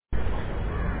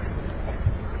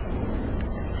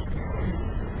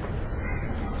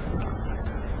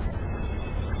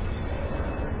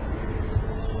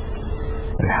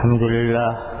الحمد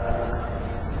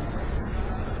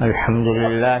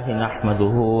لله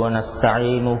نحمده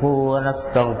ونستعينه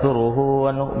ونستغفره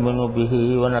ونؤمن به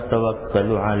ونتوكل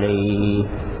عليه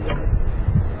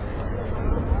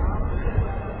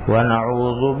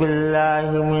ونعوذ بالله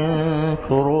من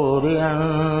شرور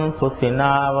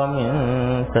أنفسنا ومن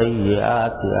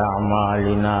سيئات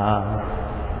أعمالنا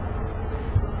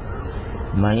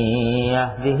من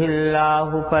يهده الله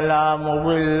فلا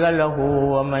مضل له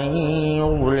ومن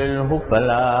يضلله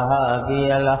فلا هادي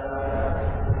له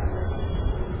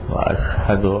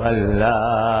وأشهد أن لا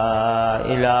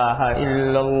إله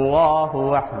إلا الله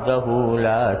وحده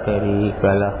لا شريك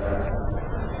له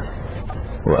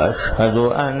وأشهد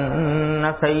أن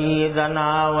سيدنا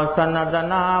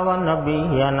وسندنا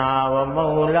ونبينا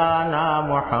ومولانا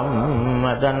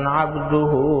محمدا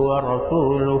عبده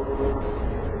ورسوله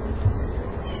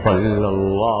صلى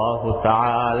الله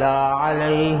تعالى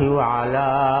عليه وعلى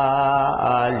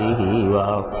آله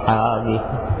وأصحابه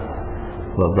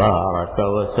وبارك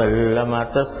وسلم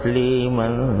تسليما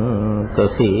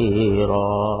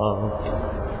كثيرا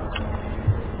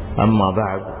أما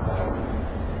بعد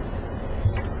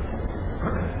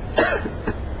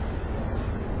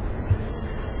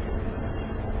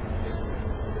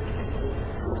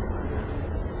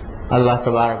اللہ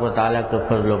تبارک و تعالیٰ کے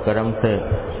فضل و کرم سے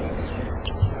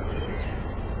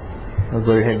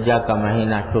ذو الحجہ کا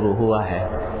مہینہ شروع ہوا ہے،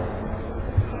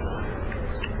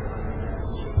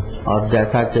 اور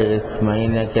جیسا کہ اس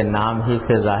مہینے کے نام ہی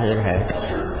سے ظاہر ہے،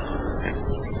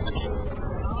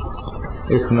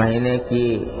 اس مہینے کی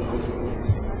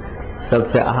سب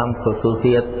سے اہم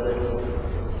خصوصیت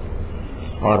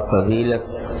اور فضیلت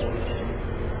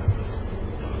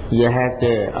یہ ہے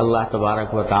کہ اللہ تبارک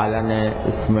و تعالی نے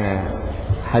اس میں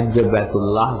حج بیت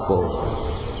اللہ کو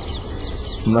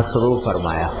مشروع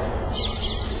فرمایا۔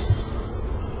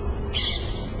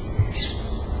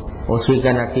 اسی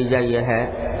کا نتیجہ یہ ہے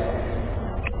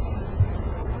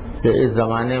کہ اس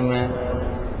زمانے میں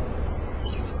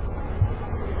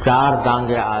چار دانگ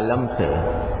عالم سے،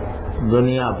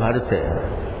 دنیا بھر سے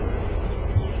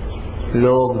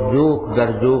لوگ جوک در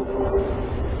جوک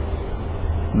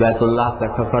بیت اللہ کا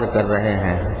سفر کر رہے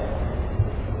ہیں،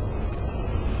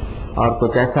 اور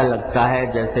کچھ ایسا لگتا ہے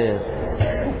جیسے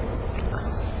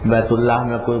بیت اللہ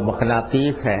میں کوئی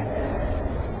مقناطیس ہے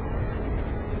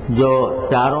جو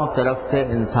چاروں طرف سے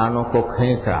انسانوں کو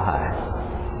کھینچ رہا ہے۔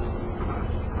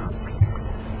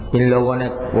 جن لوگوں نے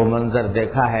وہ منظر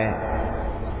دیکھا ہے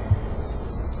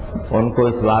ان کو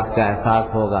اس بات کا احساس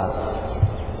ہوگا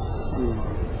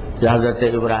کہ حضرت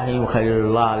ابراہیم خلیل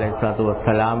اللہ علیہ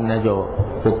السلام نے جو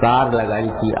پکار لگائی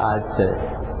تھی آج سے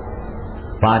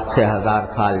 5-6 ہزار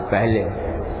سال پہلے،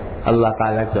 اللہ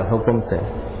تعالیٰ کے حکم سے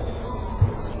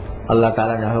اللہ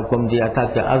تعالیٰ نے حکم دیا تھا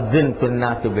کہ اذن فی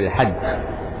الناس بالحج،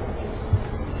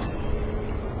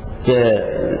 کہ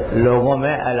لوگوں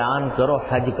میں اعلان کرو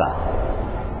حج کا،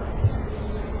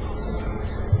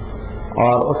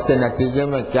 اور اس کے نتیجے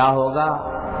میں کیا ہوگا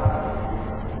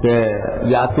کہ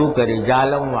یاتوک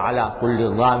رجالا وعلی کل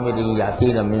ضامر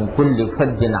یاتین من کل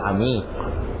فج عمیق،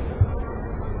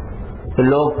 تو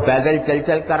لوگ پیدل چل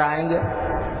چل کر آئیں گے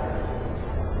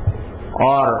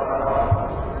اور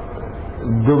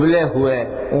دبلے ہوئے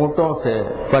اونٹوں سے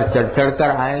پر چڑھ کر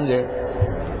آئیں گے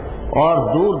اور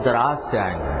دور دراز سے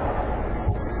آئیں گے۔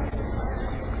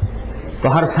 تو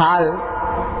ہر سال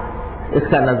اس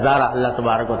کا نظارہ اللہ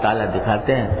تبارک و تعالیٰ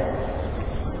دکھاتے ہیں،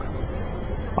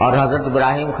 اور حضرت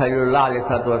ابراہیم خلیل اللہ علیہ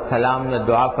السلام نے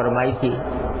دعا فرمائی تھی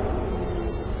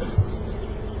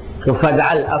کہ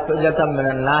فَاجْعَلْ أَفْئِدَةً مِّنَ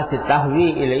النَّاسِ تَهْوِي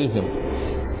إِلَيْهِمْ،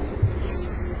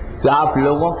 کہ آپ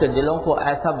لوگوں کے دلوں کو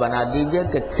ایسا بنا دیجئے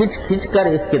کہ کھچ کھچ کر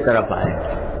اس کی طرف آئیں۔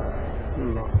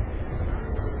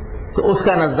 تو اس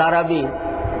کا نظارہ بھی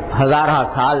ہزارہ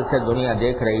سال سے دنیا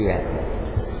دیکھ رہی ہے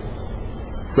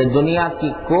کہ دنیا کی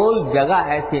کوئی جگہ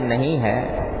ایسی نہیں ہے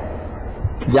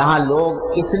جہاں لوگ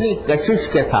اتنی کشش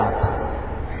کے ساتھ،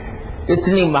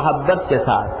 اتنی محبت کے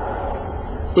ساتھ،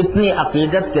 اتنی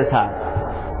عقیدت کے ساتھ،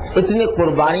 اتنی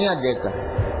قربانیاں دے کر،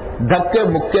 دھکے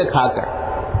مکے کھا کر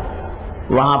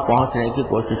وہاں پہنچنے کی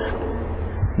کوشش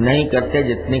نہیں کرتے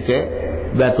جتنی کہ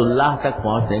بیت اللہ تک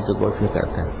پہنچنے کی کوشش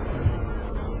کرتے ہیں۔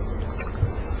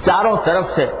 چاروں طرف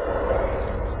سے،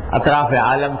 اطراف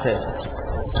عالم سے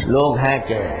لوگ ہیں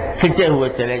کہ کھنچے ہوئے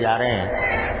چلے جا رہے ہیں۔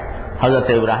 حضرت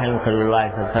ابراہیم خلیل اللہ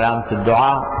علیہ السلام کی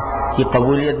دعا کی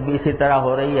قبولیت بھی اسی طرح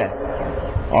ہو رہی ہے،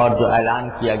 اور جو اعلان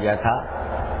کیا گیا تھا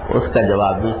اس کا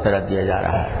جواب بھی اس طرح دیا جا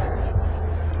رہا ہے۔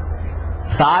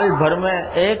 سال بھر میں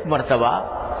ایک مرتبہ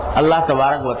اللہ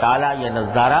تبارک و تعالیٰ یہ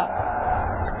نظارہ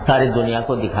ساری دنیا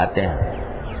کو دکھاتے ہیں،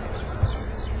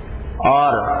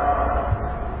 اور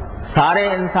سارے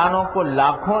انسانوں کو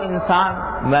لاکھوں انسان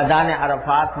میدان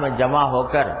عرفات میں جمع ہو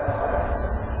کر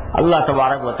اللہ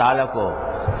تبارک و تعالیٰ کو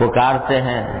پکارتے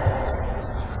ہیں،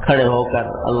 کھڑے ہو کر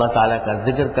اللہ تعالیٰ کا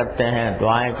ذکر کرتے ہیں،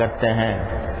 دعائیں کرتے ہیں،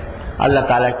 اللہ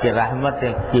تعالیٰ کی رحمت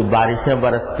کی بارشیں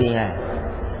برستی ہیں،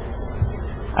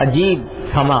 عجیب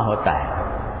سما ہوتا ہے۔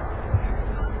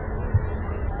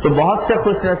 تو بہت سے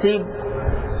خوش نصیب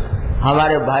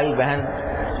ہمارے بھائی بہن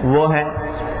وہ ہیں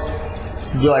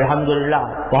جو الحمدللہ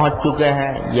پہنچ چکے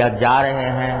ہیں یا جا رہے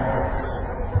ہیں،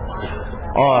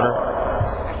 اور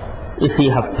اسی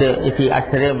ہفتے اسی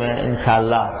عشرے میں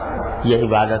انشاءاللہ یہ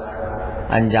عبادت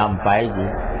انجام پائے گی۔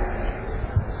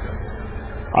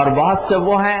 اور بہت سے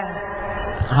وہ ہیں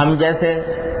ہم جیسے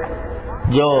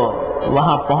جو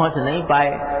وہاں پہنچ نہیں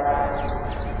پائے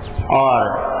اور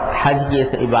حج کی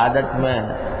اس عبادت میں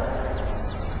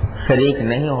شریک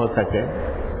نہیں ہو سکے،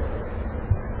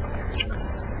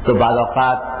 تو بعض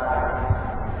اوقات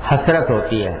حسرت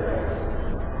ہوتی ہے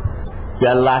کہ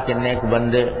اللہ کے نیک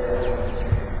بندے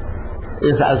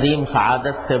اس عظیم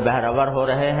سعادت سے بہرور ہو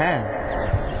رہے ہیں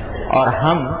اور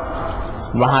ہم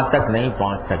وہاں تک نہیں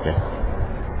پہنچ سکے۔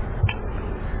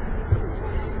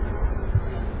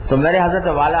 تو میرے حضرت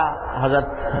والا حضرت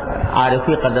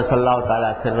عارفی قدس اللہ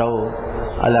تعالیٰ سرہ،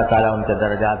 اللہ تعالیٰ ان کے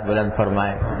درجات بلند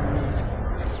فرمائے،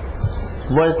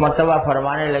 وہ ایک مرتبہ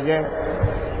فرمانے لگے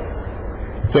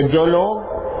کہ جو لوگ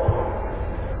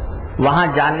وہاں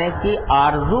جانے کی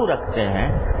آرزو رکھتے ہیں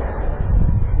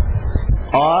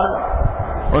اور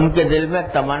ان کے دل میں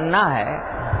تمنا ہے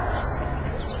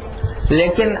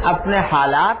لیکن اپنے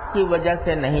حالات کی وجہ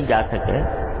سے نہیں جا سکے،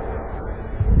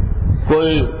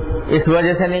 کوئی اس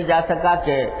وجہ سے نہیں جا سکا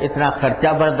کہ اتنا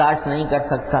خرچہ برداشت نہیں کر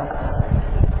سکتا،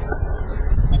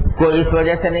 کوئی اس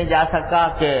وجہ سے نہیں جا سکا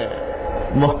کہ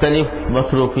مختلف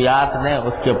مصروفیات نے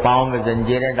اس کے پاؤں میں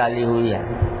زنجیریں ڈالی ہوئی ہیں،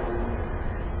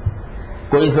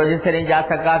 کوئی اس وجہ سے نہیں جا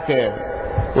سکا کہ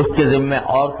اس کے ذمے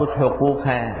اور کچھ حقوق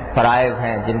ہیں، فرائض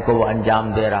ہیں جن کو وہ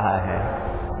انجام دے رہا ہے۔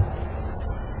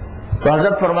 تو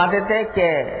حضرت فرماتے تھے کہ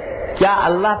کیا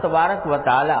اللہ تبارک و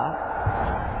تعالی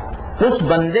اس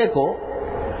بندے کو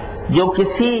جو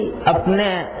کسی اپنے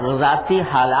ذاتی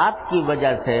حالات کی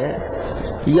وجہ سے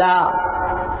یا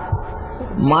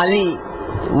مالی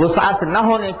وسعت نہ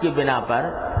ہونے کی بنا پر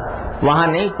وہاں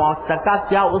نہیں پہنچ سکا،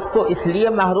 کیا اس کو اس لیے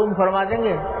محروم فرما دیں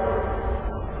گے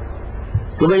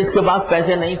کہ بھئی اس کے پاس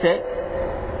پیسے نہیں تھے،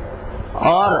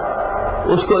 اور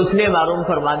اس کو اس لیے محروم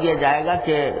فرما دیا جائے گا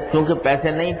کہ کیونکہ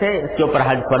پیسے نہیں تھے، اس کے اوپر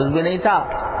حج فرض بھی نہیں تھا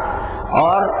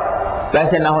اور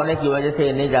پیسے نہ ہونے کی وجہ سے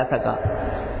یہ نہیں جا سکا؟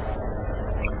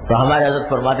 تو ہمارے حضرت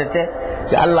فرماتے تھے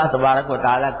کہ اللہ تبارک و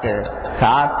تعالیٰ کے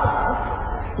ساتھ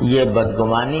یہ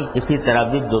بدگمانی کسی طرح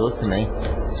بھی درست نہیں۔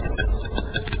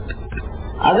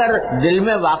 اگر دل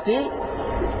میں واقعی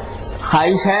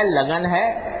خواہش ہے، لگن ہے،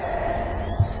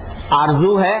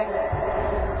 آرزو ہے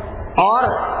اور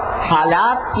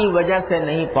حالات کی وجہ سے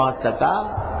نہیں پہنچ سکا،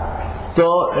 تو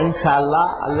انشاءاللہ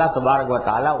اللہ تبارک و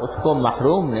تعالیٰ اس کو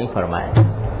محروم نہیں فرمائے گا۔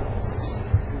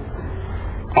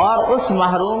 اور اس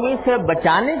محرومی سے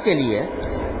بچانے کے لیے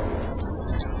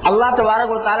اللہ تبارک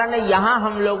و تعالیٰ نے یہاں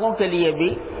ہم لوگوں کے لیے بھی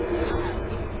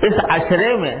اس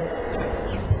عشرے میں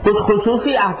کچھ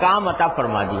خصوصی احکام عطا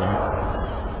فرما دیے ہیں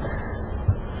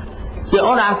کہ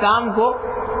ان احکام کو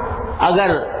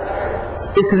اگر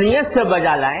اس نیت سے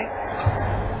بجا لائیں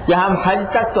کہ ہم حج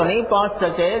تک تو نہیں پہنچ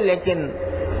سکے لیکن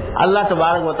اللہ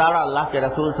تبارک و تعالیٰ، اللہ کے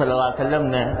رسول صلی اللہ علیہ وسلم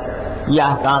نے یہ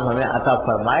احکام ہمیں عطا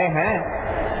فرمائے ہیں،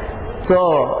 تو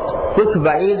کچھ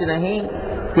بعید نہیں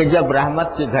کہ جب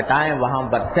رحمت کی گھٹائیں وہاں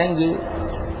برسیں گی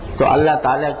تو اللہ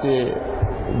تعالیٰ کی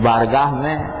بارگاہ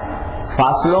میں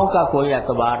فاصلوں کا کوئی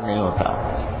اعتبار نہیں ہوتا۔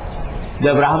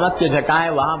 جب رحمت کی گھٹائیں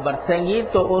وہاں برسیں گی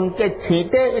تو ان کے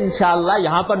چھینٹے انشاءاللہ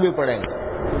یہاں پر بھی پڑیں گے،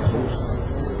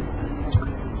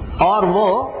 اور وہ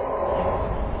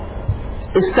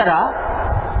اس طرح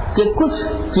کہ کچھ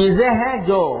چیزیں ہیں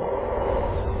جو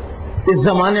اس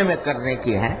زمانے میں کرنے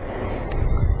کی ہیں۔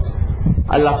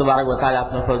 اللہ تبارک و تعالیٰ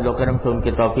اپنے فضل و کرم سے ان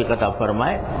کی توفیق عطا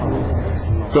فرمائے،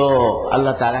 تو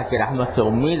اللہ تعالیٰ کی رحمت سے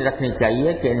امید رکھنی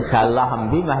چاہیے کہ انشاءاللہ ہم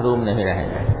بھی محروم نہیں رہیں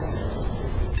گے۔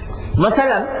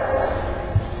 مثلا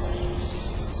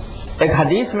ایک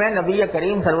حدیث میں نبی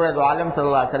کریم سرور دو عالم صلی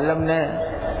اللہ علیہ وسلم نے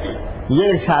یہ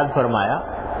ارشاد فرمایا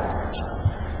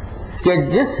کہ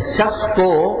جس شخص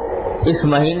کو اس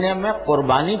مہینے میں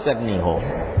قربانی کرنی ہو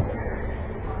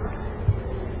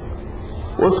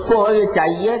اس کو یہ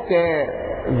چاہیے کہ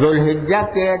ذوالحجہ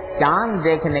کے چاند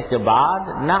دیکھنے کے بعد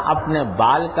نہ اپنے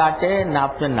بال کاٹے نہ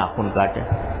اپنے ناخن کاٹے۔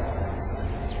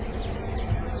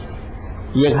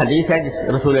 یہ ایک حدیث ہے جس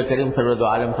رسول کریم صلی اللہ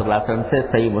علیہ وسلم سے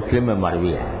صحیح مسلم میں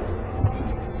مروی ہے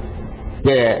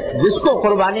کہ جس کو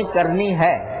قربانی کرنی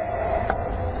ہے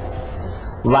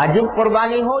واجب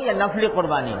قربانی ہو یا نفلی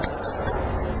قربانی ہو،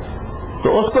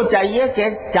 تو اس کو چاہیے کہ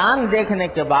چاند دیکھنے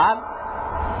کے بعد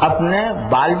اپنے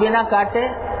بال بھی نہ کاٹے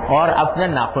اور اپنے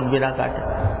ناخن بھی نہ کاٹے.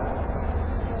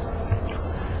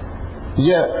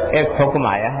 یہ ایک حکم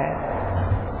آیا ہے.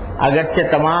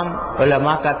 اگرچہ تمام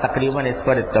علماء کا تقریباً اس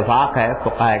پر اتفاق ہے،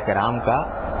 فقہاء کرام کا،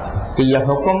 کہ یہ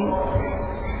حکم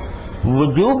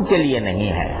وجوب کے لیے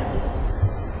نہیں ہے،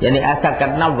 یعنی ایسا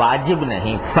کرنا واجب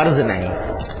نہیں، فرض نہیں،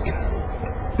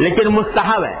 لیکن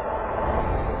مستحب ہے.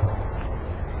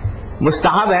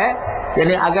 مستحب ہے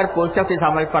یعنی اگر کوئی شخص اس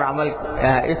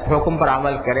حکم پر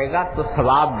عمل کرے گا تو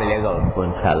ثواب ملے گا اس کو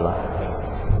انشاءاللہ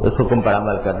اس حکم پر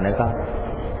عمل کرنے کا.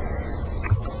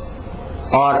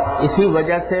 اور اسی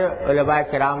وجہ سے علماء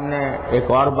کرام نے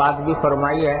ایک اور بات بھی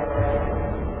فرمائی ہے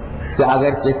کہ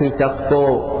اگر کسی شخص کو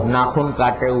ناخن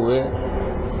کاٹے ہوئے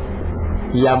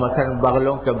یا مثلا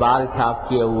بغلوں کے بال صاف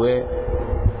کیے ہوئے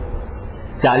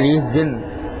 40 دن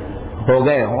ہو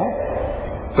گئے ہوں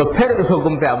تو پھر اس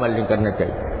حکم پہ عمل نہیں کرنا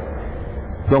چاہیے،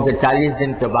 کیونکہ 40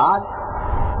 دن کے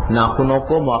بعد ناخنوں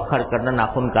کو مؤخر کرنا،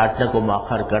 ناخن کاٹنے کو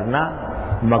مؤخر کرنا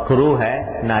مکروہ ہے،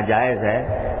 ناجائز ہے.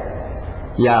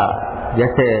 یا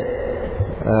جیسے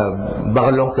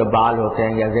بغلوں کے بال ہوتے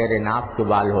ہیں یا زیر ناف کے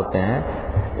بال ہوتے ہیں،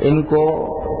 ان کو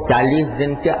 40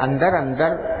 دن کے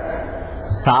اندر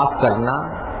صاف کرنا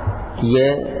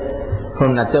یہ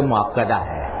سنت مؤکدہ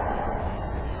ہے.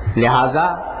 لہذا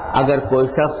اگر کوئی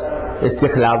شخص اس کی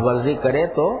خلاف ورزی کرے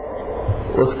تو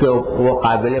اس کے وہ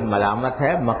قابل ملامت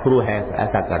ہے، مکروہ ہے،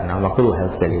 ایسا کرنا مکروہ ہے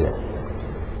اس کے لیے.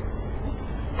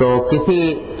 تو کسی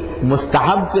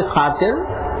مستحب کی خاطر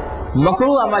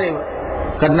مکروہ عمل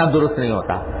کرنا درست نہیں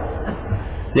ہوتا.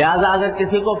 لہذا اگر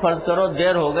کسی کو فرض کرو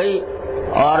دیر ہو گئی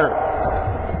اور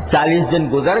 40 دن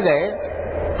گزر گئے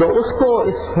تو اس کو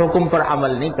اس حکم پر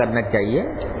عمل نہیں کرنا چاہیے،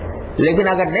 لیکن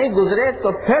اگر نہیں گزرے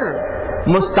تو پھر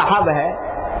مستحب ہے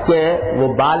کہ وہ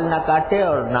بال نہ کاٹے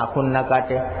اور ناخن نہ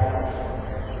کاٹے.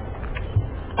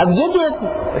 اب یہ جو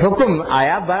ایک حکم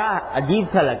آیا بڑا عجیب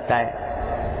سا لگتا ہے،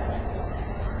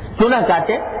 کیوں نہ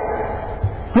کاٹے،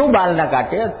 کیوں بال نہ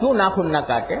کاٹے، کیوں ناخن نہ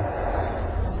کاٹے.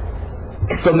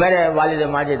 تو میرے والد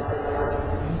ماجد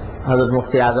حضرت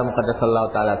مفتی اعظم قدس اللہ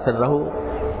تعالی سرہ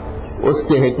اس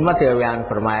کی حکمت بیان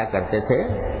فرمایا کرتے تھے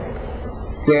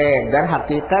کہ در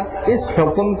حقیقت اس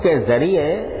حکم کے ذریعے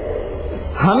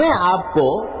ہمیں آپ کو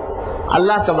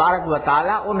اللہ تبارک و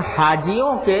تعالی ان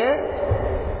حاجیوں کے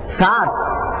ساتھ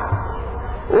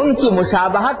ان کی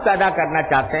مشابہت پیدا کرنا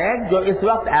چاہتے ہیں جو اس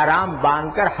وقت احرام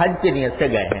باندھ کر حج کی نیت سے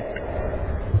گئے ہیں.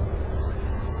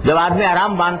 جب آدمی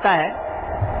احرام باندھتا ہے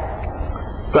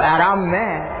تو احرام میں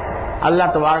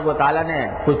اللہ تبارک و تعالیٰ نے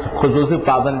کچھ خصوصی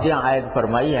پابندیاں عائد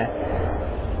فرمائی ہیں.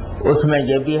 اس میں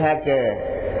یہ بھی ہے کہ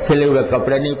کھلے ہوئے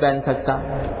کپڑے نہیں پہن سکتا،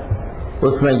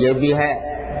 اس میں یہ بھی ہے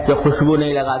کہ خوشبو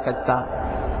نہیں لگا سکتا،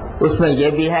 اس میں یہ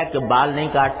بھی ہے کہ بال نہیں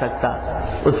کاٹ سکتا،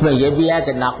 اس میں یہ بھی ہے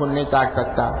کہ ناخن نہیں کاٹ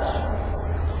سکتا،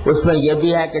 اس میں یہ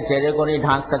بھی ہے کہ چہرے کو نہیں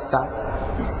ڈھانک سکتا.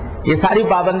 یہ ساری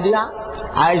پابندیاں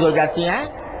عائد ہو جاتی ہیں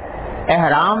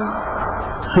احرام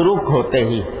شروع ہوتے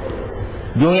ہی.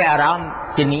 جو یہ احرام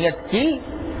کی نیت کی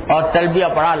اور تلبیہ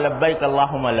پڑھا لبیک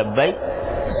اللہم لبیک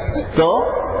تو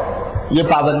یہ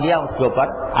پابندیاں اس کے اوپر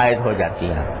عائد ہو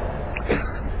جاتی ہیں.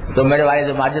 تو میرے والد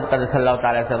ماجد قدس اللہ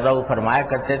تعالی سرہ فرمایا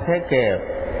کرتے تھے کہ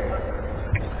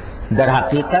در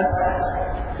حقیقت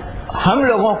ہم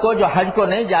لوگوں کو جو حج کو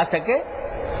نہیں جا سکے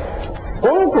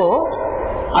ان کو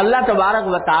اللہ تبارک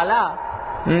و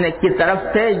تعالی کی طرف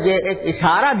سے یہ ایک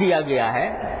اشارہ دیا گیا ہے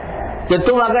کہ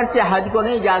تم اگرچہ حج کو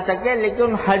نہیں جا سکے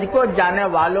لیکن حج کو جانے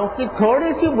والوں کی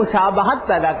تھوڑی سی مشابہت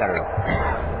پیدا کر لو.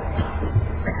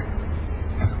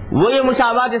 وہ یہ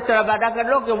مشابہت اس طرح پیدا کر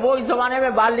لو کہ وہ اس زمانے میں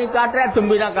بال نہیں کاٹ رہے تم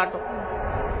بھی نہ کاٹو،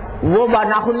 وہ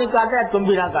ناخن نہیں کاٹ رہے تم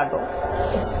بھی نہ کاٹو.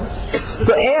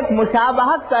 تو ایک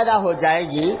مشابہت پیدا ہو جائے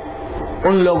گی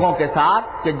ان لوگوں کے ساتھ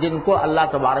کہ جن کو اللہ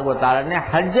تبارک و تعالی نے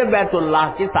حج بیت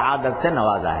اللہ کی سعادت سے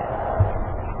نوازا ہے.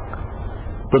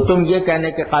 تو تم یہ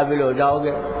کہنے کے قابل ہو جاؤ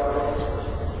گے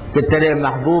کہ تیرے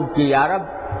محبوب کی یا رب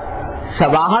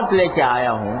شباہت لے کے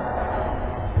آیا ہوں،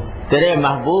 تیرے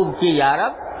محبوب کی یا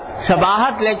رب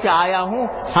شباہت لے کے آیا ہوں،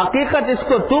 حقیقت اس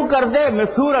کو تو کر دے، میں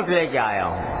صورت لے کے آیا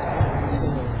ہوں.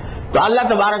 تو اللہ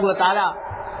تبارک و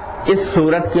تعالی اس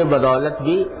صورت کے بدولت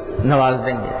بھی نواز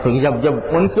دیں گے. تو جب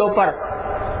ان کے اوپر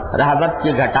رحمت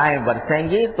کی گھٹائیں برسیں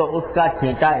گی تو اس کا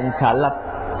چھینٹا انشاءاللہ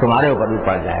تمہارے اوپر بھی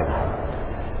پڑ جائے گا.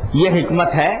 یہ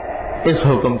حکمت ہے اس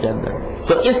حکم کے اندر.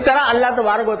 تو اس طرح اللہ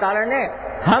تبارک و تعالی نے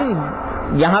ہم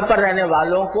یہاں پر رہنے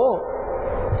والوں کو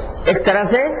ایک طرح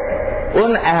سے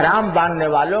ان احرام باندھنے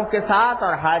والوں کے ساتھ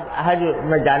اور حج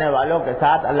میں جانے والوں کے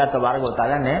ساتھ اللہ تبارک و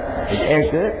تعالی نے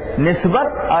ایک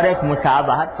نسبت اور ایک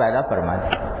مشابہت پیدا فرما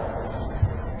دی.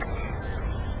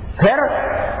 پھر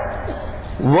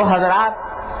وہ حضرات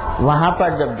وہاں پر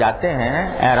جب جاتے ہیں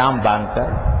احرام باندھ کر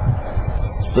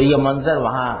تو یہ منظر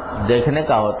وہاں دیکھنے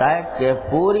کا ہوتا ہے کہ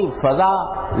پوری فضا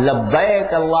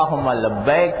لبیک اللہم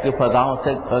لبیک کی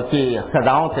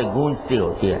صداؤں سے گونجتی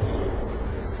ہوتی ہے.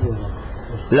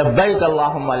 لبیک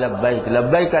اللہم لبیک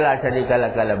لبیک لا شریک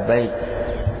لک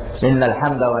لبیک ان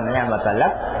الحمد والنعمت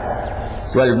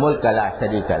لک والملک لا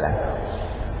شریک لک.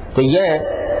 تو یہ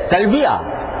تلبیہ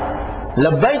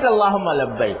لبیک اللہم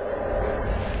لبیک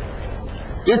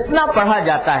اتنا پڑھا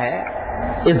جاتا ہے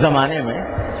اس زمانے میں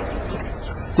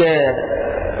کہ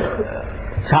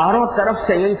چاروں طرف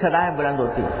سے یہی صدائیں بلند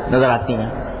ہوتی نظر آتی ہیں.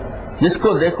 جس کو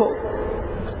دیکھو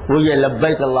وہ یہ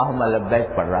لبیک اللہم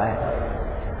لبیک پڑھ رہا ہے,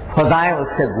 فضائیں اس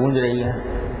سے گونج رہی ہیں.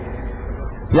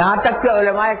 یہاں تک کہ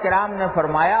علماء کرام نے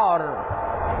فرمایا, اور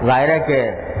ظاہر ہے کہ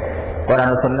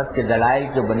قرآن و سنت کے دلائل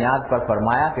کی بنیاد پر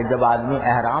فرمایا, کہ جب آدمی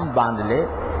احرام باندھ لے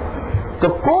تو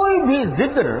کوئی بھی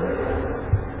ذکر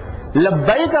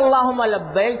لبیک اللہم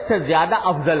لبیک سے زیادہ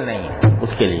افضل نہیں ہے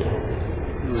اس کے لیے.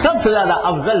 سب سے زیادہ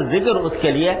افضل ذکر اس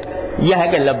کے لیے یہ ہے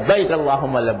کہ لبیک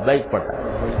اللہم لبیک پڑھتا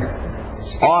ہے,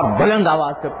 اور بلند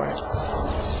آواز سے پڑھے.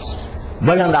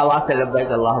 بلند آواز سے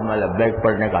لبیک اللہم لبیک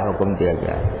پڑھنے کا حکم دیا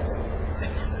گیا ہے.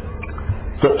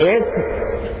 تو ایک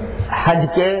حج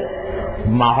کے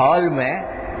ماحول میں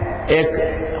ایک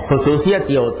خصوصیت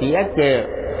یہ ہوتی ہے کہ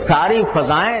ساری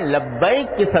فضائیں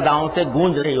لبیک کی صداؤں سے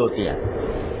گونج رہی ہوتی ہیں.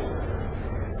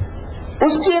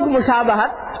 اس کی ایک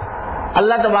مشابہت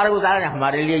اللہ تبارک و تعالیٰ نے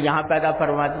ہمارے لیے یہاں پیدا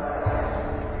فرما دی.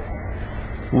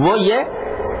 وہ یہ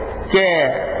کہ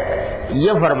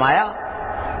یہ فرمایا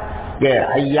کہ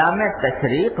ایام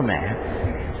تشریق میں,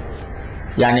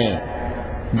 یعنی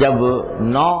جب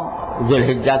 9 ذی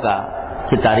الحجہ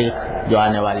کی تاریخ جو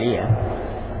آنے والی ہے,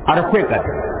 عرفے کا,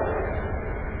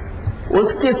 اس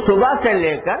کی صبح سے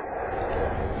لے کر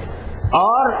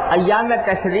اور ایام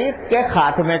تشریق کے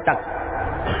خاتمے تک,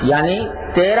 یعنی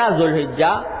 13 ذی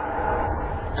الحجہ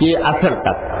کی عصر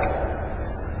تک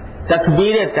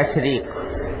تکبیر تشریق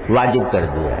واجب کر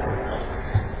دیا ہے.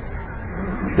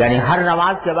 یعنی ہر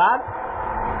نماز کے بعد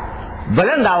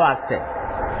بلند آواز سے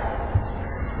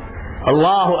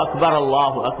اللہ اکبر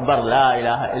لا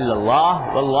الہ الا اللہ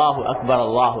واللہ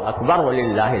اکبر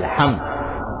وللہ الحمد,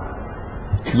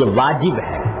 یہ واجب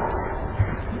ہے.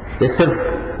 یہ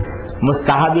صرف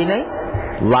مستحب ہی نہیں,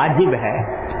 واجب ہے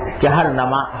کہ ہر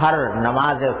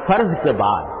نماز فرض کے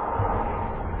بعد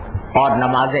اور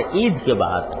نماز عید کے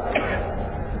بعد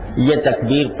یہ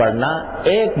تکبیر پڑھنا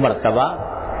ایک مرتبہ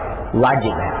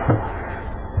واجب ہے.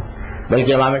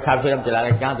 بلکہ امام شافعی رحمۃ اللہ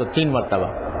علیہ کے یہاں تو 3 مرتبہ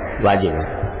واجب ہے.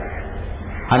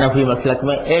 حنفی مسلک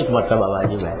میں 1 مرتبہ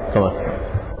واجب ہے سمجھتے.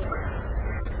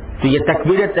 تو یہ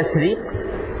تکبیر تشریق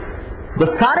جو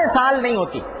سارے سال نہیں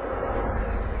ہوتی,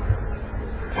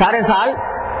 سارے سال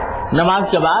نماز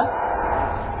کے بعد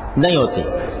نہیں ہوتی,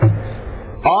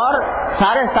 اور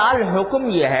سارے سال حکم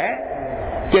یہ ہے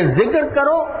کہ ذکر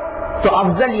کرو تو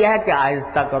افضل یہ ہے کہ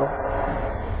آہستہ کرو.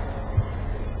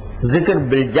 ذکر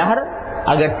بالجہر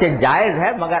اگرچہ جائز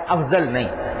ہے مگر افضل نہیں.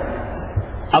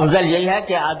 افضل یہی ہے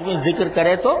کہ آدمی ذکر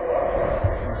کرے تو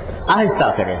آہستہ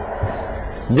کرے.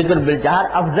 ذکر بالجہر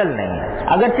افضل نہیں ہے,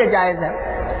 اگرچہ جائز ہے.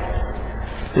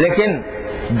 لیکن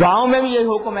دعاؤں میں بھی یہی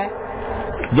حکم ہے,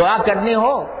 دعا کرنی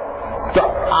ہو تو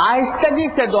آہستگی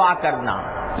سے دعا کرنا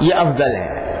یہ افضل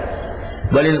ہے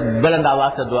بلند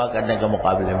آواز سے دعا کرنے کے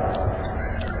مقابلے میں.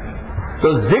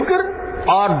 تو ذکر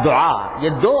اور دعا یہ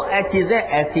 2 چیزیں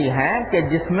ایسی ہیں کہ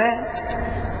جس میں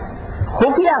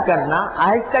خفیہ کرنا,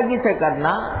 آہستگی سے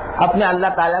کرنا, اپنے اللہ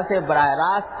تعالیٰ سے براہ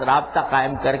راست رابطہ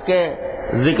قائم کر کے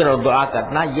ذکر اور دعا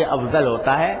کرنا یہ افضل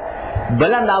ہوتا ہے.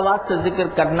 بلند آواز سے ذکر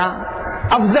کرنا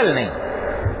افضل نہیں.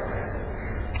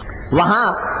 وہاں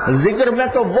ذکر میں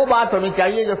تو وہ بات ہونی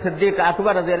چاہیے جو صدیق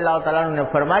اکبر رضی اللہ تعالیٰ عنہ نے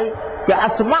فرمائی کہ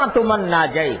اسمعت من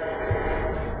ناجی,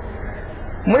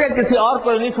 مجھے کسی اور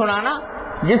کو نہیں سنانا,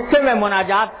 جس سے میں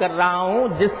مناجات کر رہا ہوں,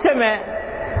 جس سے میں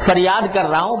فریاد کر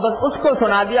رہا ہوں, بس اس کو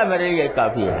سنا دیا میرے لیے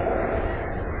کافی ہے.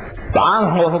 تو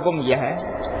عام حکم یہ ہے.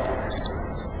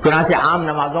 چنانچہ عام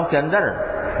نمازوں کے اندر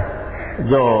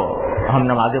جو ہم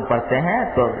نمازیں پڑھتے ہیں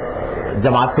تو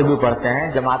جماعت سے بھی پڑھتے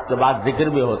ہیں, جماعت کے بعد ذکر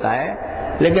بھی ہوتا ہے,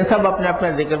 لیکن سب اپنے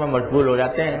اپنے ذکر میں مشغول ہو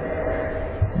جاتے ہیں,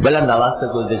 بلند آواز سے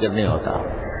کوئی ذکر نہیں ہوتا.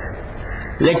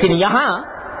 لیکن یہاں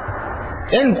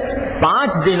ان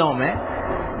 5 دنوں میں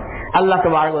اللہ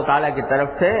تبارک و تعالیٰ کی طرف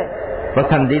سے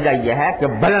پسندیدہ یہ ہے کہ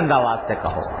بلند آواز سے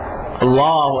کہو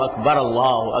اللہ اکبر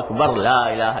لا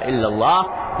الہ الا اللہ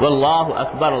واللہ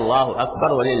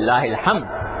اکبر وللہ الحمد.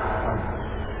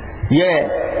 یہ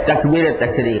تکبیر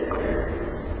تشریق,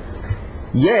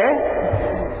 یہ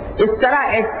اس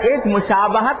طرح ایک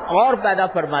مشابہت اور پیدا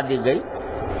فرما دی گئی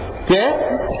کہ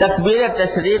تکبیر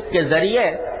تشریق کے ذریعے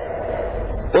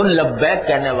ان لبیک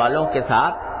کہنے والوں کے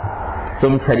ساتھ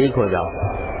تم شریک ہو جاؤ.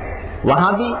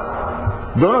 وہاں بھی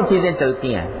دونوں چیزیں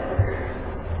چلتی ہیں،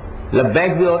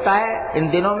 لبیک بھی ہوتا ہے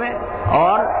ان دنوں میں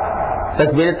اور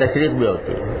تکبیر تشریق بھی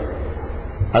ہوتی ہے.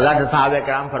 حضرت صحابہ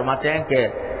کرام فرماتے ہیں کہ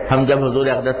ہم جب حضور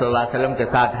اقدس صلی اللہ علیہ وسلم کے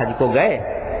ساتھ حج کو گئے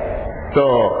تو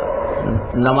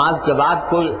نماز کے بعد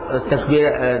کوئی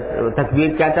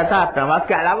تکبیر کہتا تھا، نماز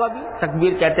کے علاوہ بھی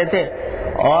تکبیر کہتے تھے،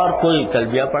 اور کوئی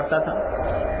تلبیہ پڑھتا تھا.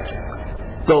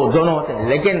 تو دونوں ہوتے ہیں،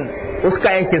 لیکن اس کا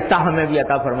ایک حصہ ہمیں بھی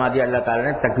عطا فرما دیا اللہ تعالیٰ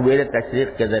نے تکبیر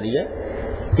تشریق کے ذریعے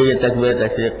کہ یہ تکبیر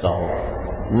تشریق کا ہو،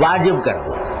 واجب کر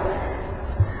دیا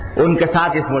ان کے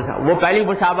ساتھ. وہ پہلی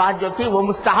مشابہت جو تھی وہ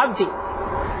مستحب تھی،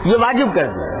 یہ واجب کر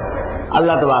دیا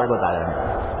اللہ تبارک و تعالیٰ نے.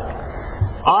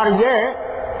 اور یہ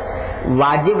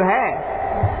واجب ہے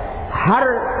ہر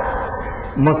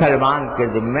مسلمان کے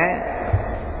ذمے،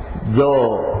 جو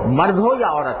مرد ہو یا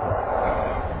عورت ہو،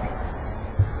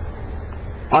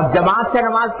 اور جماعت سے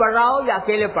نماز پڑھ رہا ہو یا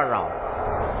اکیلے پڑھ رہا ہو،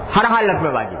 ہر حالت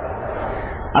میں واجب ہے.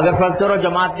 اگر فرض کرو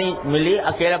جماعت نہیں ملی،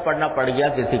 اکیلا پڑھنا پڑ گیا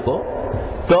کسی کو،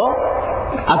 تو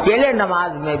اکیلے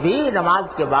نماز میں بھی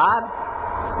نماز کے بعد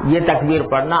یہ تکبیر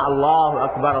پڑھنا، اللہ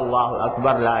اکبر لا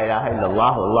الہ الا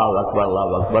اللہ، اللہ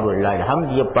اکبر وللہ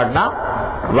الحمد، یہ پڑھنا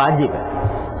واجب ہے.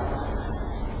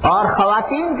 اور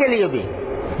خواتین کے لیے بھی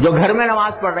جو گھر میں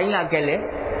نماز پڑھ رہی ہیں اکیلے،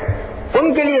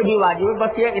 ان کے لیے بھی واجب ہے.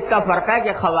 بس یہ اس کا فرق ہے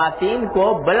کہ خواتین کو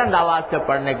بلند آواز سے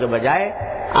پڑھنے کے بجائے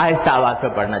آہستہ آواز سے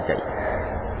پڑھنا چاہیے.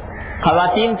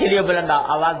 خواتین کے لیے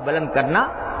آواز بلند کرنا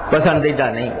پسندیدہ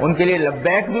نہیں، ان کے لیے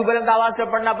لبیک بھی بلند آواز سے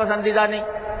پڑھنا پسندیدہ نہیں.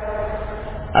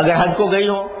 اگر حج کو گئی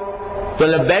ہو تو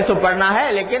لبیک تو پڑھنا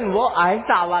ہے، لیکن وہ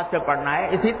آہستہ آواز سے پڑھنا ہے.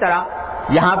 اسی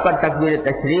طرح یہاں پر تکبیر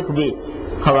تشریق بھی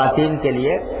خواتین کے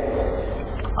لیے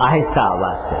آہستہ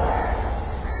آواز سے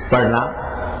پڑھنا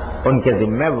ان کے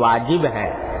ذمہ واجب ہے.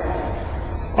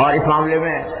 اور اس معاملے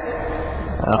میں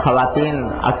خواتین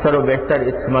اکثر و بیشتر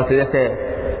اس مسئلے سے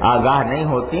آگاہ نہیں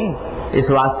ہوتی، اس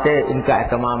واسطے ان کا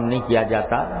اہتمام نہیں کیا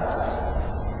جاتا.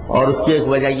 اور اس کی ایک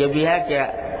وجہ یہ بھی ہے کہ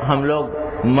ہم لوگ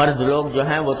مرد لوگ جو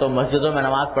ہیں وہ تو مسجدوں میں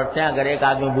نماز پڑھتے ہیں، اگر ایک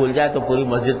آدمی بھول جائے تو پوری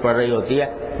مسجد پڑھ رہی ہوتی ہے،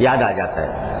 یاد آ جاتا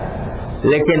ہے.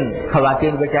 لیکن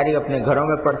خواتین بیچاری اپنے گھروں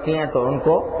میں پڑھتی ہیں تو ان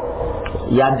کو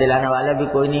یاد دلانے والا بھی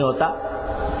کوئی نہیں ہوتا.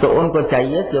 تو ان کو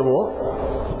چاہیے کہ وہ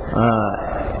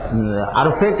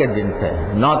عرفے کے دن سے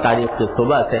 9 تاریخ کی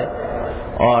صبح سے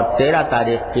اور 13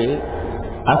 تاریخ کی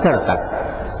عصر تک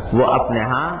وہ اپنے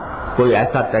ہاں کوئی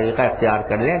ایسا طریقہ اختیار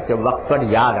کر لیں کہ وقت پر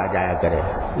یاد آ جایا کرے.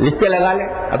 لکھ کے لگا لیں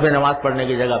اپنے نماز پڑھنے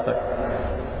کی جگہ پر،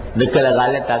 لکھ کے لگا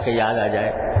لیں تاکہ یاد آ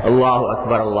جائے. اللہ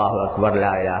اکبر لا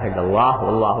الہ الا اللہ،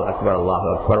 اللہ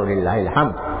اکبر وللہ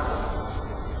الحمد.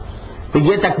 تو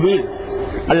یہ تکبیر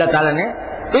اللہ تعالیٰ نے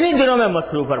انہی دنوں میں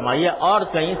مشروع فرمائی ہے اور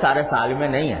کہیں سارے سال میں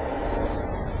نہیں ہے.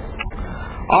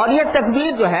 اور یہ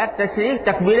تکبیر جو ہے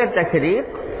تکبیر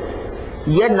تشریق،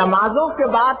 یہ نمازوں کے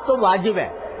بعد تو واجب ہے.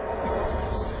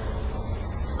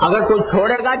 اگر کوئی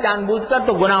چھوڑے گا جان بوجھ کر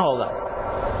تو گناہ ہوگا،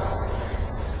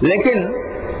 لیکن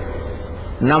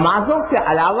نمازوں کے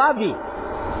علاوہ بھی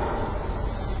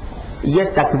یہ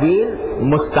تکبیر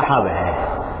مستحب ہے.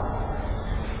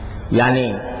 یعنی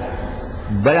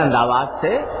بلند آواز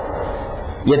سے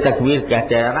یہ تکبیر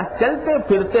کہتے رہنا، چلتے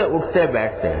پھرتے اٹھتے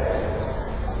بیٹھتے.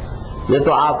 یہ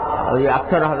تو آپ یہ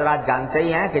اکثر حضرات جانتے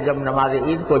ہی ہیں کہ جب نماز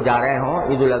عید کو جا رہے ہوں،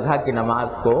 عید الاضحیٰ کی نماز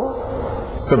کو،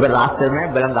 تو پھر راستے میں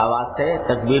بلند آواز سے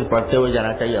تکبیر پڑھتے ہوئے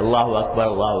جانا چاہیے. اللہ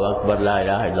اکبر لا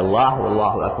الہ الا اللہ،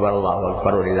 اللہ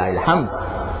اکبر وللہ الحمد.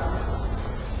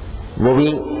 وہ بھی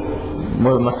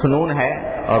مسنون ہے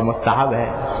اور مستحب ہے.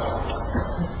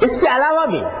 اس کے علاوہ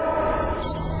بھی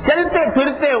چلتے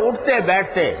پھرتے اٹھتے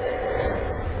بیٹھتے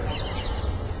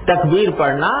تکبیر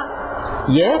پڑھنا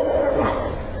یہ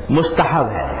مستحب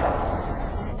ہے.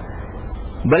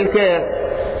 بلکہ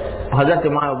حضرت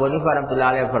امام ابو حنیفہ رحمۃ اللہ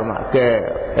علیہ کے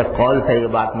ایک قول سے یہ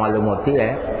بات معلوم ہوتی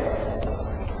ہے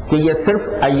کہ یہ صرف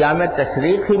ایام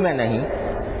تشریق ہی میں نہیں،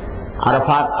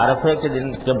 عرفے کے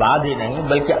دن کے بعد ہی نہیں،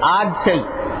 بلکہ آج سے ہی،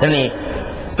 یعنی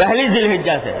پہلی ذی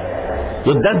الحجہ سے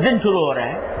جو 10 دن شروع ہو رہے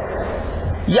ہیں،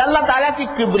 یہ اللہ تعالیٰ کی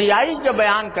کبریائی کے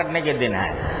بیان کرنے کے دن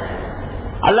ہیں.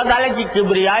 اللہ تعالیٰ کی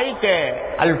کبریائی کے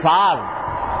الفاظ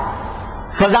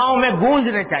فضاؤں میں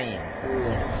گونجنے چاہیے.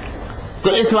 تو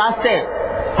اس واسطے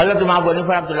حضرت امام ابو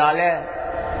حنیفہ رحمۃ اللہ علیہ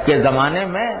کے زمانے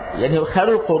میں، یعنی خیر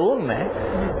القرون میں،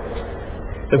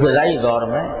 ابتدائی دور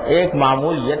میں، ایک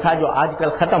معمول یہ تھا جو آج کل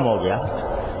ختم ہو گیا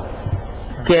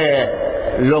کہ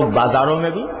لوگ بازاروں میں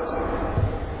بھی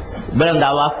بلند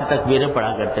آواز سے تکبیریں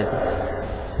پڑھا کرتے تھے.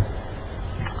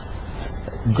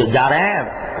 جا رہے ہیں،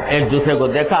 ایک دوسرے کو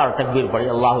دیکھا اور تکبیر پڑھی،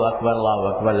 اللہ اکبر لا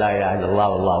الہ الا اللہ،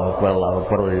 اللہ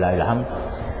اکبر وللہ الحمد۔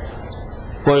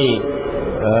 کوئی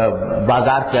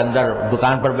بازار کے اندر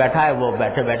دکان پر بیٹھا ہے، وہ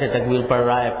بیٹھے بیٹھے تکبیر پڑھ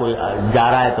رہا ہے، کوئی جا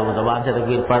رہا ہے تو وہ زبان سے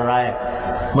تکبیر پڑھ رہا ہے۔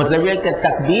 مطلب یہ کہ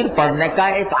تکبیر پڑھنے کا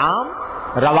ایک عام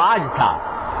رواج تھا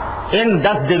ان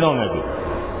 10 دنوں میں بھی،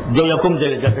 جو یکم ذی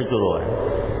الحجہ سے شروع ہے۔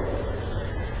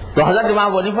 تو حضرت امام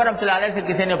ابو حنیفہ رحمۃ اللہ علیہ سے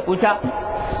کسی نے پوچھا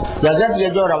کہ حضرت یہ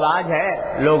جو رواج ہے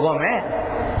لوگوں میں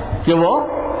کہ وہ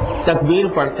تکبیر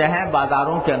پڑھتے ہیں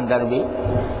بازاروں کے اندر بھی،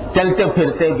 چلتے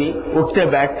پھرتے بھی، اٹھتے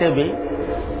بیٹھتے بھی،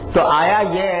 تو آیا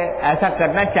یہ ایسا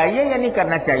کرنا چاہیے یا نہیں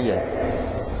کرنا چاہیے؟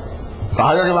 تو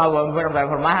حضرت امام ابو حنیفہ نے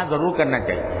فرمایا ضرور کرنا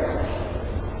چاہیے۔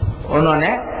 انہوں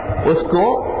نے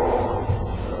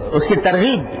اس کی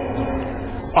ترغیب دی،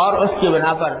 اور اس کی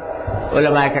بنا پر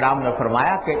علماء کرام نے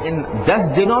فرمایا کہ ان 10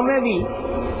 دنوں میں بھی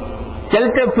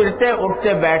چلتے پھرتے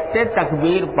اٹھتے بیٹھتے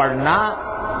تکبیر پڑھنا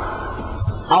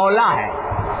اولا ہے،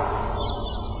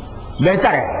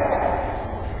 بہتر ہے۔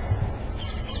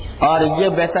 اور یہ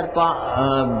بہتر کا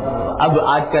اب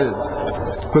آج کل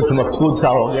کچھ مفقود سا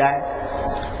ہو گیا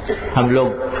ہے، ہم لوگ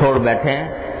چھوڑ بیٹھے ہیں۔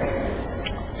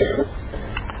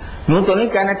 یوں تو نہیں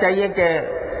کہنا چاہیے کہ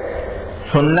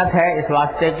سنت ہے اس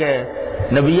واسطے کہ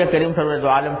نبی کریم صلی اللہ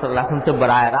علیہ وسلم سے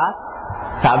براہ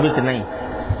راست ثابت نہیں،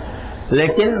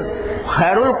 لیکن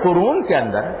خیر القرون کے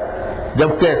اندر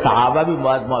جبکہ صحابہ بھی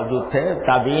موجود تھے،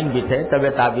 تابعین بھی تھے، طبع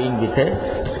تابعین بھی تھے،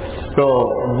 تو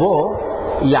وہ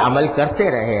یہ عمل کرتے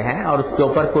رہے ہیں اور اس کے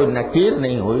اوپر کوئی نکیر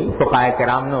نہیں ہوئی، فقہاء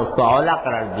کرام نے اس کو اولا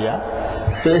قرار دیا۔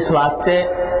 تو اس واسطے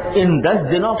ان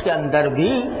 10 دنوں کے اندر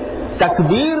بھی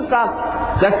تکبیر کا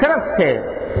کثرت سے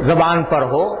زبان پر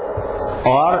ہو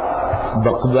اور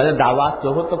بقبل دعوات سے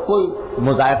ہو تو کوئی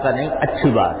مذائقہ نہیں، اچھی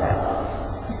بات ہے،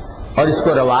 اور اس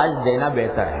کو رواج دینا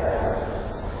بہتر ہے۔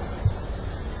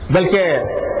 بلکہ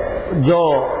جو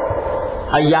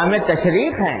ایام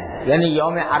تشریق ہیں، یعنی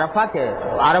یوم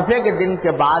عرفے کے دن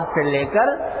کے بعد سے لے کر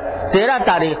 13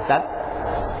 تاریخ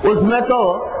تک، اس میں تو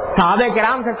صحابہ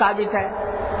کرام سے ثابت ہے۔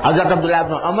 حضرت عبداللہ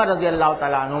بن عمر رضی اللہ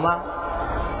تعالیٰ عنہما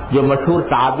جو مشہور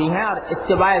صحابی ہیں اور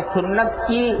اتباع سنت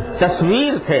کی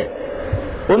تصویر تھے،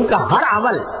 ان کا ہر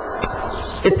عمل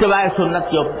اتباع سنت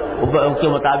کے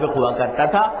مطابق ہوا کرتا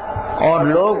تھا، اور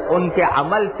لوگ ان کے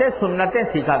عمل سے سنتیں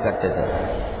سیکھا کرتے تھے۔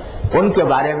 ان کے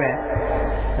بارے میں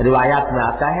روایات میں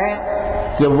آتا ہے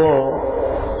کہ وہ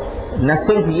نہ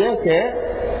صرف یہ کہ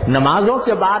نمازوں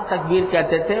کے بعد تکبیر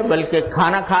کہتے تھے، بلکہ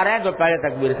کھانا کھا رہے ہیں تو پہلے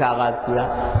تکبیر سے آغاز کیا،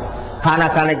 کھانا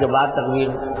کھانے کے بعد تکبیر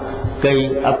کہی،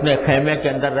 اپنے خیمے کے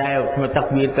اندر رہے اس میں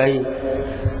تکبیر کہی،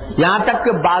 یہاں تک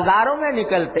کہ بازاروں میں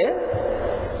نکلتے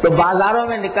تو بازاروں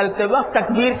میں نکلتے وقت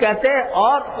تکبیر کہتے،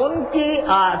 اور ان کی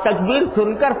تکبیر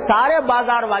سن کر سارے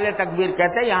بازار والے تکبیر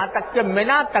کہتے، یہاں تک کہ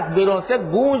منا تکبیروں سے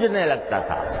گونجنے لگتا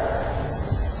تھا۔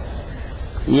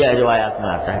 یہ روایات میں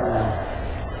آتا ہے۔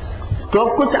 تو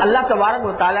کچھ اللہ تبارک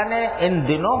و تعالیٰ نے ان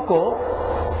دنوں کو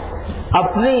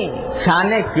اپنی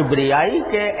شان کبریائی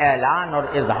کے اعلان اور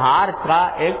اظہار کا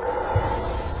ایک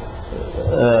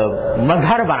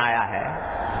مظہر بنایا ہے،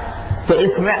 تو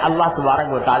اس میں اللہ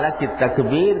تبارک و تعالیٰ کی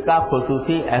تکبیر کا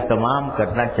خصوصی اہتمام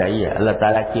کرنا چاہیے، اللہ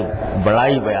تعالیٰ کی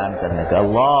بڑائی بیان کرنے کا۔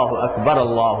 اللہ اکبر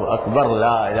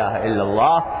لا الہ الا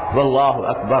اللہ واللہ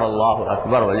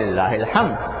اکبر وللہ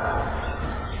الحمد۔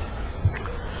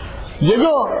 یہ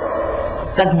جو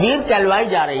تکبیر کہلوائی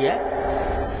جا رہی ہے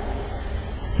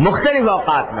مختلف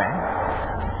اوقات میں،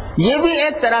 یہ بھی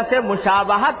ایک طرح سے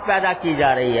مشابہت پیدا کی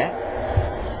جا رہی ہے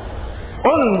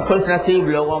ان خوش نصیب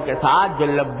لوگوں کے ساتھ جو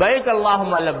لبیک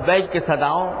اللہم لبیک کی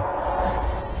صداؤں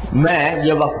میں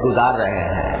یہ وقت گزار رہے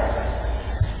ہیں۔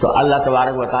 تو اللہ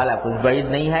تبارک و تعالیٰ کچھ بعید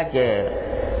نہیں ہے کہ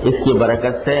اس کی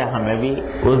برکت سے ہمیں بھی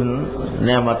ان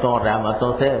نعمتوں اور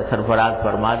رحمتوں سے سرفراز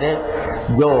فرما دے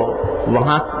جو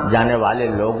وہاں جانے والے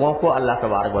لوگوں کو اللہ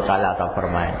تبارک و تعالیٰ عطا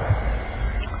فرمائے۔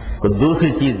 تو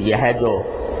دوسری چیز یہ ہے جو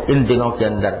ان دنوں کے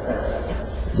اندر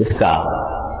جس کا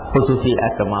خصوصی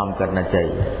اہتمام کرنا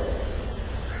چاہیے۔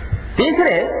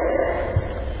 تیسرے،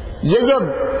 یہ جو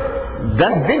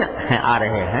 10 دن آ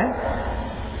رہے ہیں،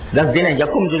 10 دن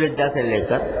یکم ذی الحجہ سے لے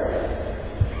کر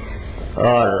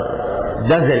اور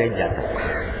 10 ذی الحجہ تک۔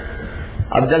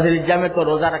 اب 10 ذی الحجہ میں تو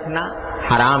روزہ رکھنا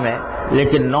حرام ہے،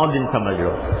 لیکن 9 دن سمجھ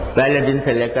لو، پہلے دن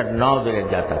سے لے کر 9 ذی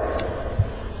الحجہ تک۔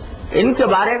 ان کے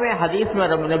بارے میں حدیث میں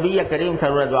نبی کریم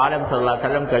صلی اللہ علیہ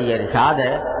وسلم کا یہ ارشاد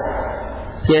ہے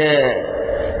کہ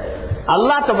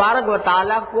اللہ تبارک و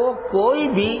تعالیٰ کو کوئی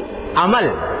بھی عمل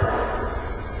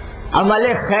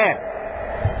خیر،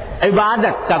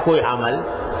 عبادت کا کوئی عمل،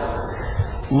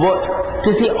 وہ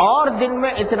کسی اور دن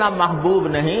میں اتنا محبوب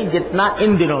نہیں جتنا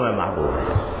ان دنوں میں محبوب ہے،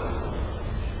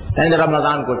 یعنی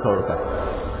رمضان کو چھوڑ کر۔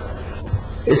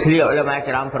 اس لیے علماء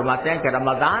کرام فرماتے ہیں کہ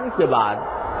رمضان کے بعد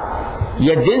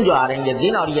یہ دن جو آ رہے ہیں، یہ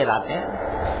دن اور یہ راتیں،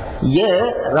 یہ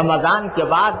رمضان کے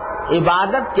بعد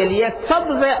عبادت کے لیے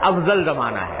سب سے افضل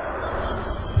زمانہ ہے،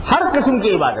 ہر قسم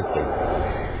کی عبادت کے لیے۔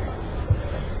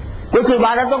 کچھ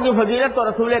عبادتوں کی فضیلت تو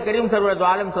رسول کریم سرور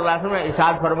عالم صلی اللہ علیہ وسلم نے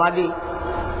ارشاد فرما دی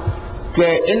کہ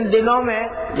ان دنوں میں،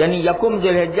 یعنی یکم ذی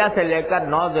الحجہ سے لے کر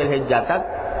 9 ذی الحجہ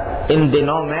تک، ان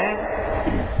دنوں میں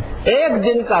ایک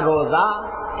دن کا روزہ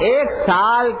 1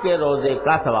 سال کے روزے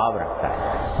کا ثواب رکھتا ہے۔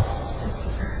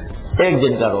 ایک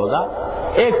دن کا روزہ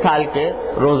 1 سال کے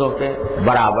روزوں کے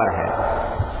برابر ہے،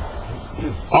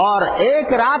 اور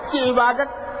ایک رات کی عبادت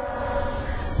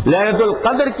لیلۃ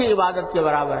القدر کی عبادت کے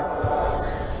برابر ہے۔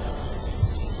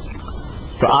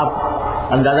 تو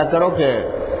آپ اندازہ کرو کہ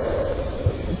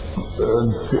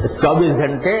 24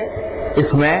 گھنٹے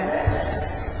اس میں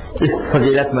اس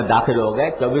فضیلت میں داخل ہو گئے،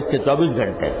 24 کے 24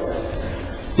 گھنٹے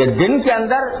کہ دن کے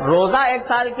اندر روزہ 1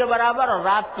 سال کے برابر اور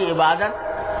رات کی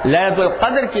عبادت لیلۃ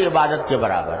القدر کی عبادت کے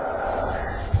برابر۔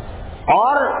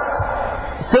 اور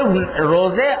صرف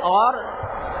روزے اور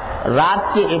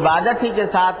رات کی عبادت ہی کے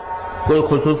ساتھ کوئی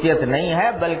خصوصیت نہیں ہے،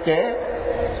 بلکہ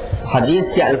حدیث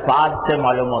کے الفاظ سے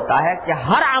معلوم ہوتا ہے کہ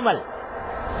ہر عمل،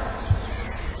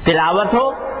 تلاوت ہو،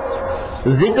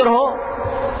 ذکر ہو،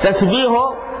 تسبیح ہو،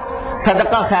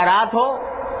 صدقہ خیرات ہو،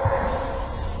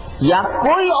 یا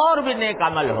کوئی اور بھی نیک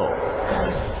عمل ہو،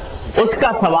 اس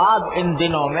کا ثواب ان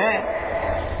دنوں میں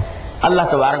اللہ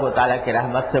تبارک و تعالیٰ کی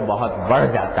رحمت سے بہت بڑھ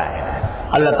جاتا ہے۔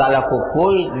 اللہ تعالیٰ کو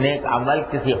کوئی نیک عمل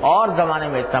کسی اور زمانے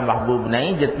میں اتنا محبوب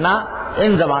نہیں جتنا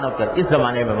ان زمانوں پر اس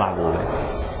زمانے میں محبوب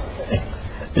ہے۔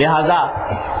 لہذا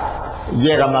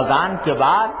یہ رمضان کے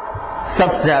بعد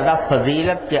سب سے زیادہ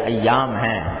فضیلت کے ایام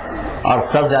ہیں اور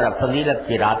سب سے زیادہ فضیلت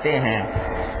کی راتیں ہیں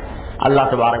اللہ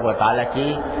تبارک و تعالیٰ کی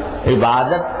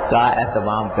عبادت کا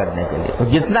اہتمام کرنے کے لیے۔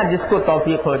 جتنا جس کو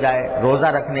توفیق ہو جائے، روزہ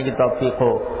رکھنے کی توفیق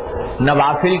ہو،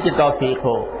 نوافل کی توفیق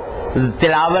ہو،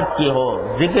 تلاوت کی ہو،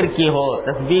 ذکر کی ہو،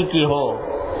 تسبیح کی ہو،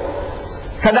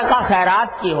 صدقہ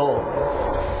خیرات کی ہو،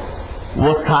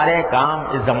 وہ سارے کام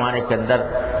اس زمانے کے اندر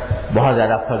بہت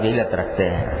زیادہ فضیلت رکھتے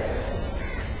ہیں۔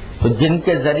 تو جن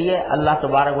کے ذریعے اللہ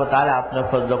تبارک و تعالیٰ اپنے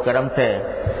فضل و کرم سے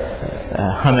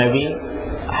ہمیں بھی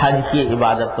حج کی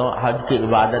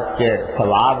عبادت کے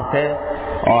ثواب سے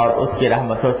اور اس کی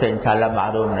رحمتوں سے انشاءاللہ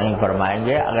محروم نہیں فرمائیں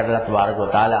گے۔ اگر اللہ تبارک و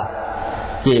تعالیٰ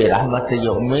کی رحمت سے یہ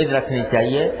امید رکھنی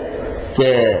چاہیے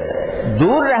کہ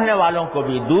دور رہنے والوں کو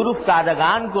بھی، دور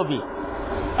افتادگان کو بھی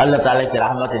اللہ تعالیٰ کی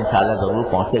رحمت انشاءاللہ ضرور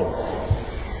پہنچے گی۔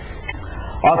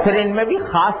 اور پھر ان میں بھی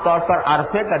خاص طور پر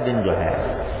عرفے کا دن جو ہے،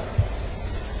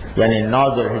 یعنی 9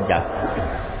 ذی الحجہ،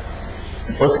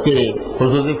 اس کی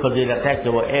خصوصی فضیلت ہے کہ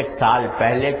وہ 1 سال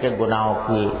پہلے کے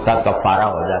گناہوں کا کفارہ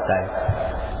ہو جاتا ہے۔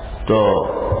 تو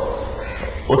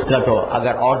اس کا تو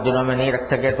اگر اور دنوں میں نہیں رکھ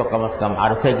سکے تو کم از کم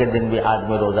عرفے کے دن بھی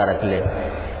آدمی روزہ رکھ لے،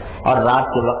 اور رات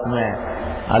کے وقت میں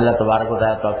اللہ تبارک و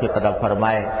تعالیٰ توفیق عطا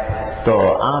فرمائے تو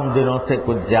عام دنوں سے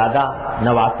کچھ زیادہ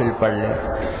نوافل پڑھ لے۔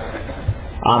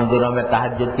 عام دنوں میں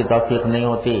تہجد کی توفیق نہیں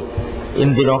ہوتی،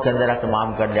 ان دنوں کے اندر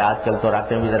اہتمام کر لے۔ آج کل تو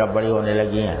راتیں بھی ذرا بڑی ہونے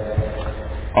لگی ہیں،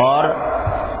 اور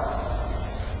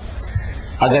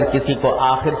اگر کسی کو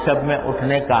آخر شب میں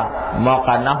اٹھنے کا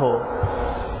موقع نہ ہو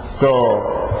تو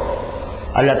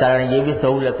اللہ تعالیٰ نے یہ بھی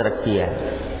سہولت رکھی ہے۔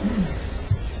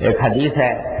 ایک حدیث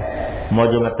ہے،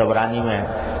 موجم طبرانی میں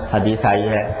حدیث آئی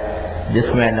ہے،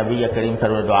 جس میں نبی کریم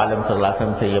سرور عالم صلی اللہ علیہ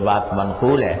وسلم سے یہ بات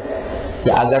منقول ہے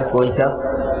کہ اگر کوئی شخص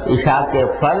عشاء کے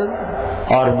فرض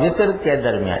اور وتر کے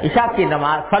درمیان، عشاء کی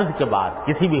نماز فرض کے بعد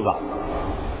کسی بھی وقت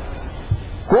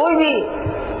کوئی بھی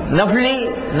نفلی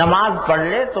نماز پڑھ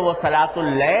لے تو وہ صلاۃ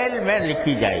اللیل میں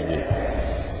لکھی جائے گی،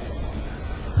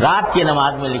 رات کی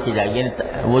نماز میں لکھی جائے گی۔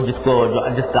 وہ جس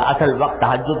کا اصل وقت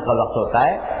تہجد کا وقت ہوتا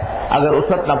ہے، اگر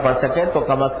اس وقت نہ پڑھ سکے تو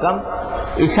کم از کم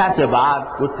عشاء کے بعد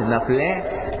کچھ نفلیں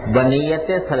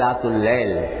بنیت صلاۃ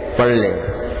اللیل پڑھ لے۔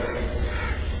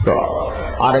 تو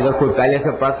اور اگر کوئی پہلے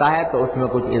سے پڑھتا ہے تو اس میں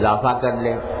کچھ اضافہ کر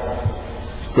لے،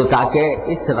 تو تاکہ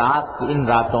اس رات، ان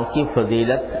راتوں کی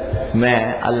فضیلت میں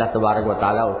اللہ تبارک و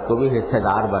تعالیٰ اس کو بھی حصہ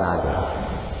دار بنا دے۔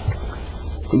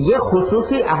 یہ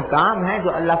خصوصی احکام ہیں جو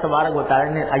اللہ تبارک و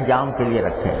تعالیٰ نے ایام کے لیے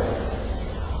رکھے ہیں۔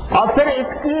 اور پھر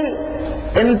اس کی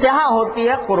انتہا ہوتی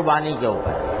ہے قربانی کے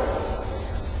اوپر،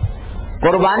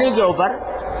 قربانی کے اوپر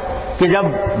کہ جب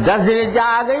 10 ذی الحجہ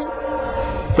آ گئی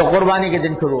تو قربانی کے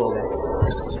دن شروع ہو گئے۔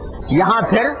 یہاں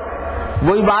پھر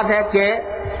وہی بات ہے کہ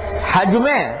حج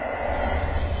میں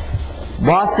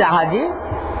بہت سے حاجی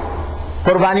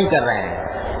قربانی کر رہے ہیں،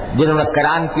 جنہوں نے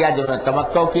قران کیا، جنہوں نے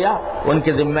تمتع کیا، ان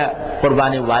کے ذمہ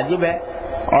قربانی واجب ہے،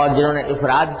 اور جنہوں نے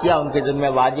افراد کیا ان کے ذمہ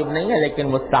واجب نہیں ہے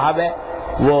لیکن مستحب ہے،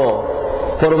 وہ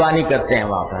قربانی کرتے ہیں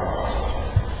وہاں پر۔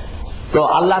 تو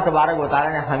اللہ تبارک و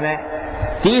تعالیٰ نے ہمیں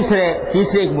تیسرے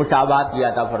ایک مشابہت کی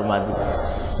عطا فرما دی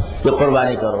کہ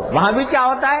قربانی کرو. وہاں بھی کیا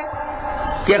ہوتا ہے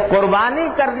کہ قربانی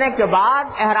کرنے کے بعد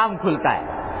احرام کھلتا ہے,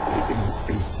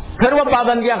 پھر وہ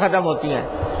پابندیاں ختم ہوتی ہیں.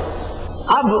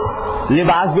 اب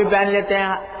لباس بھی پہن لیتے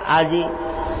ہیں حاجی,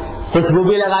 خوشبو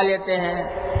بھی لگا لیتے ہیں,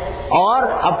 اور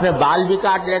اپنے بال بھی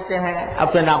کاٹ لیتے ہیں,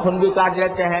 اپنے ناخن بھی کاٹ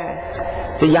لیتے ہیں.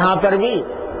 تو یہاں پر بھی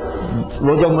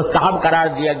وہ جو مستحب قرار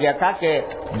دیا گیا تھا کہ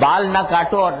بال نہ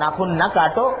کاٹو اور ناخن نہ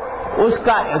کاٹو, اس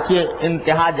کا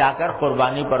انتہا جا کر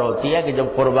قربانی پر ہوتی ہے کہ جب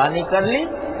قربانی کر لی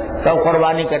تو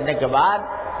قربانی کرنے کے بعد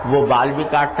وہ بال بھی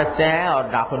کاٹ سکتے ہیں اور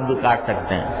ناخن بھی کاٹ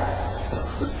سکتے ہیں.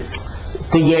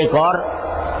 تو یہ ایک اور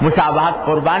مشابہت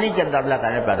قربانی کے اندر اللہ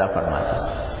تعالیٰ نے پیدا فرمایا.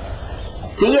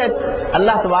 تو یہ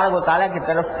اللہ تبارک و تعالیٰ کی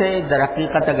طرف سے در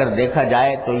حقیقت اگر دیکھا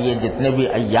جائے تو یہ جتنے بھی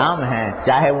ایام ہیں,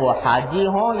 چاہے وہ حاجی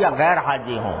ہوں یا غیر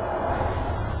حاجی ہوں,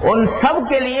 ان سب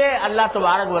کے لیے اللہ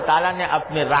تبارک و تعالیٰ نے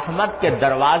اپنے رحمت کے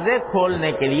دروازے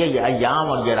کھولنے کے لیے یہ ایام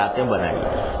اور یہ راتیں بنائی.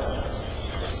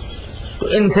 تو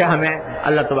ان سے ہمیں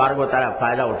اللہ تبارک و تعالیٰ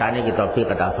فائدہ اٹھانے کی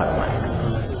توفیق عطا فرمائے.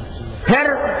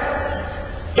 پھر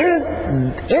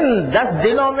ان 10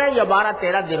 دنوں میں یا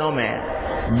 12-13 دنوں میں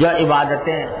جو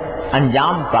عبادتیں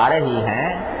انجام پا رہی ہیں,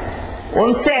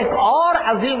 ان سے ایک اور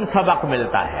عظیم سبق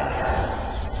ملتا ہے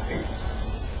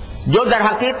جو در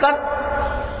حقیقت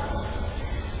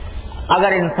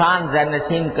اگر انسان ذہن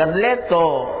نشین کر لے تو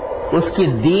اس کی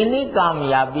دینی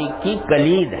کامیابی کی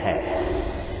کلید ہے.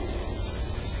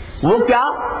 وہ کیا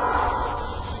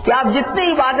کہ آپ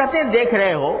جتنی عبادتیں دیکھ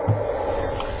رہے ہو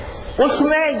اس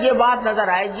میں یہ بات نظر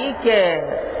آئے گی کہ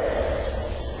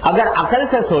اگر عقل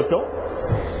سے سوچو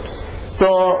تو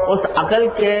اس عقل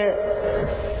کے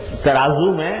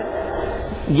ترازو میں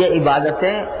یہ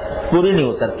عبادتیں پوری نہیں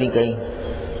اترتی کہیں.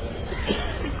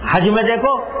 حج میں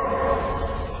دیکھو,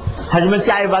 حج میں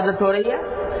کیا عبادت ہو رہی ہے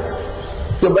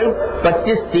کہ بھائی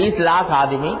 25-30 لاکھ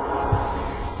آدمی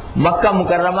مکہ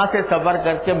مکرمہ سے سفر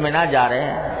کر کے منا جا رہے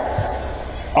ہیں,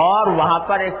 اور وہاں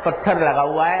پر ایک پتھر لگا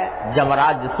ہوا ہے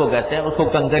جمرات جس کو کہتے ہیں, اس کو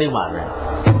کنکری مار رہے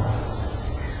ہیں.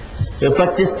 یہ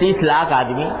 25-30 لاکھ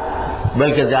آدمی,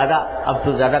 بلکہ زیادہ, اب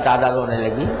تو زیادہ تعداد ہونے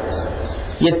لگی,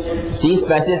 یہ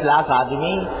 30-35 لاکھ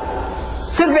آدمی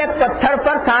صرف ایک پتھر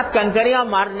پر 7 کنکریاں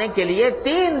مارنے کے لیے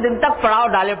 3 دن تک پڑاؤ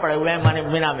ڈالے پڑے ہوئے ہیں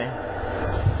مینا میں.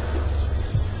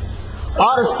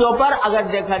 اور اس کے اوپر اگر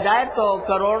دیکھا جائے تو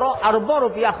کروڑوں اربوں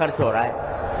روپیہ خرچ ہو رہا ہے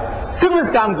صرف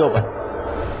اس کام کے اوپر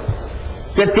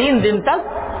کہ 3 دن تک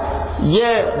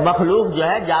یہ مخلوق جو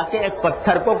ہے جا کے ایک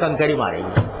پتھر کو کنکری مارے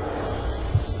گی.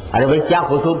 ارے بھائی کیا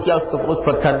قصور کیا اس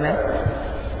پتھر نے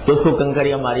تو اس کو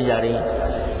کنکریاں ماری جا رہی ہیں.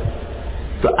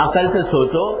 تو عقل سے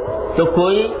سوچو تو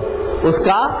کوئی اس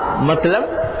کا مطلب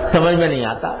سمجھ میں نہیں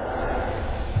آتا.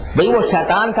 بھئی وہ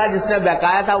شیطان تھا جس نے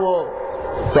بہکایا تھا, وہ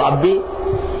تو اب بھی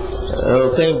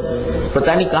کہیں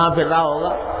پتہ نہیں کہاں پھر رہا ہوگا,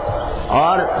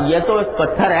 اور یہ تو ایک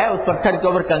پتھر ہے, اس پتھر کے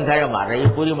اوپر کنکریاں مار رہی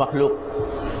ہے پوری مخلوق,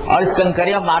 اور اس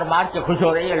کنکریاں مار مار کے خوش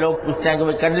ہو رہی ہے. لوگ پوچھتے ہیں کہ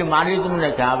بھائی کر لی, مار لی تم نے؟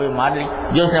 کہا بھائی مار لی.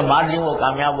 جو اس نے مار لی وہ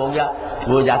کامیاب ہو گیا,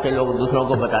 وہ جا کے لوگ دوسروں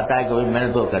کو بتاتا ہے کہ بھائی میں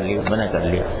نے تو کر لی, میں نے کر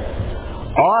لیا.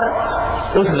 اور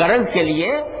اس غرض کے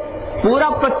لیے پورا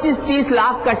 25-30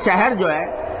 لاکھ کا شہر جو ہے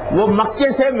وہ مکے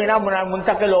سے مینا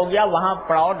منتقل ہو گیا, وہاں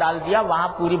پڑاؤ ڈال دیا, وہاں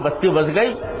پوری بستی بس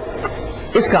گئی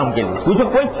اس کام کے لیے. پوچھو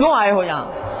کوئی کیوں آئے ہو یہاں؟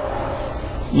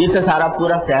 یہ تو سارا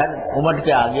پورا شہر امٹ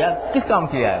کے آ گیا, کس کام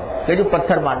کے لیے آئے ہو؟ کہ جو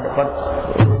پتھر مارنے پر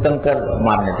کنکر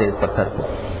مارنے تھے اس پتھر کو.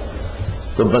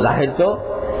 تو بظاہر تو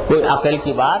کوئی عقل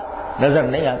کی بات نظر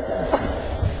نہیں آتی,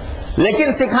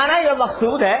 لیکن سکھانا یہ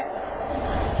مقصود ہے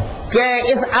کہ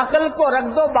اس عقل کو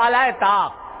رکھ دو بالائے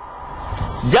طاق.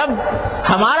 جب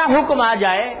ہمارا حکم آ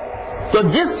جائے تو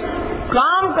جس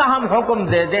کام کا ہم حکم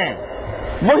دے دیں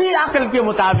وہی عقل کے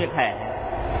مطابق ہے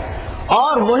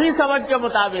اور وہی سمجھ کے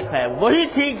مطابق ہے, وہی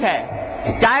ٹھیک ہے,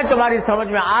 چاہے تمہاری سمجھ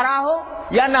میں آ رہا ہو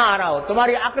یا نہ آ رہا ہو.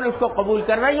 تمہاری عقل اس کو قبول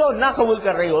کر رہی ہو نہ قبول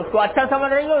کر رہی ہو, اس کو اچھا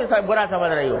سمجھ رہی ہو برا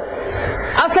سمجھ رہی ہو,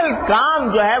 اصل کام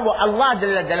جو ہے وہ اللہ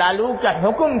جل جلالہ کے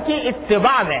حکم کی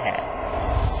اتباع میں ہے.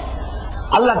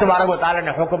 اللہ تبارک و تعالیٰ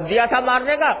نے حکم دیا تھا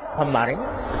مارنے کا, ہم ماریں گے.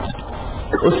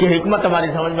 اس کی حکمت ہماری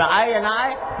سمجھ میں آئے یا نہ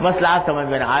آئے, مصلحت سمجھ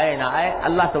میں آئے نہ آئے,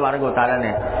 اللہ تبارک و تعالیٰ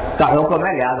نے کا حکم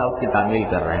ہے, لہذا اس کی تعمیل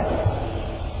کر رہے ہیں.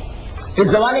 اس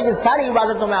زمانے کی ساری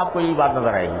عبادتوں میں آپ کو یہ بات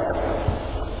نظر آئے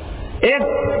گی.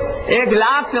 1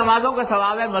 لاکھ نمازوں کا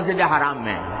ثواب ہے مسجد حرام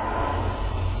میں.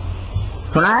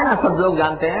 سنا ہے نا, سب لوگ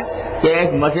جانتے ہیں کہ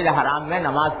ایک مسجد حرام میں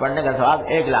نماز پڑھنے کا ثواب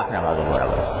 1 لاکھ نمازوں کے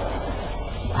برابر ہے.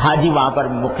 حاجی وہاں پر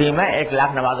مقیم ہے, 1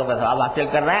 لاکھ نمازوں کا ثواب حاصل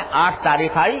کر رہے ہیں. 8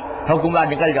 تاریخ آئی, حکومت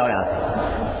نکل جاؤ یہاں سے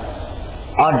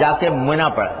اور جا کے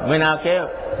مینا کے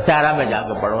صحرا میں جا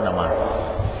کے پڑھو نماز.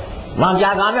 وہاں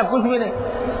کیا کام ہے؟ کچھ بھی نہیں,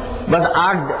 بس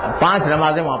 5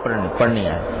 نمازیں وہاں پڑھنی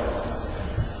ہے.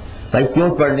 بھائی کیوں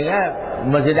پڑھنی ہے؟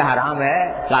 مسجد حرام ہے،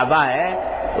 کعبہ ہے،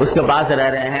 اس کے پاس رہ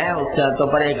رہے ہیں، اس کے تو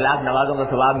پر 1 لاکھ نمازوں کا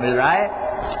ثواب مل رہا ہے.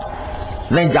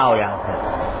 نہیں، جاؤ یہاں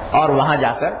سے اور وہاں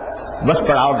جا کر بس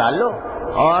پڑاؤ ڈال لو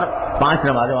اور 5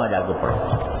 نمازیں وہاں جا کے پڑھو.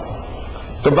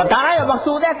 تو بتانا یہ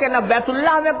مقصود ہے کہ نہ بیت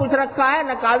اللہ میں کچھ رکھا ہے،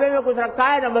 نہ کعبے میں کچھ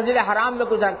رکھا ہے، نہ مسجد حرام میں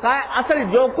کچھ رکھا ہے. اصل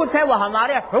جو کچھ ہے وہ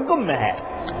ہمارے حکم میں ہے.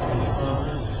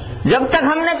 جب تک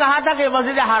ہم نے کہا تھا کہ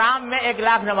مسجد حرام میں 1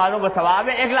 لاکھ نمازوں کا ثواب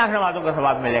ہے، 1 لاکھ نمازوں کا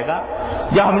ثواب ملے گا.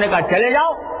 جب ہم نے کہا چلے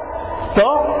جاؤ تو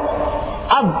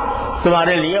اب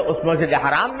تمہارے لیے اس مسجد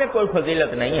حرام میں کوئی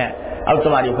فضیلت نہیں ہے. اب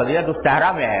تمہاری فضیلت اس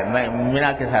صحرا میں ہے،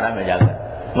 مینا کے صحرا میں جا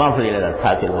کر وہاں فضیلت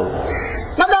حاصل ہوگی.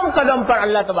 قدم قدم پر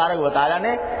اللہ تبارک و تعالیٰ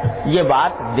نے یہ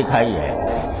بات دکھائی ہے.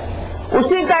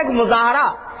 اسی کا ایک مظاہرہ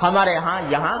ہمارے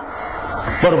یہاں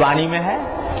قربانی میں ہے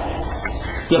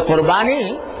کہ قربانی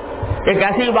ایک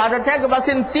ایسی عبادت ہے کہ بس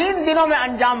ان 3 دنوں میں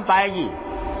انجام پائے گی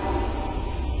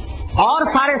اور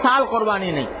سارے سال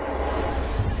قربانی نہیں.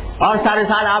 اور سارے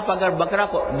سال آپ اگر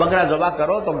بکرا ذبح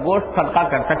کرو تو گوشت صدقہ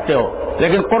کر سکتے ہو،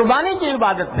 لیکن قربانی کی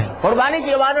عبادت نہیں. قربانی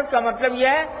کی عبادت کا مطلب یہ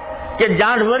ہے کہ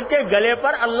جانور کے گلے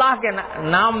پر اللہ کے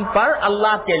نام پر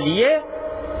اللہ کے لیے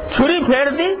چھری پھیر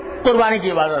دی، قربانی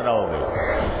کی عبادت ہو گئی.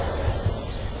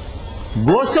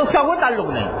 گوشت سے اس کا کوئی تعلق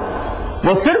نہیں،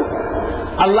 وہ صرف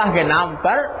اللہ کے نام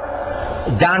پر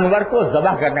جانور کو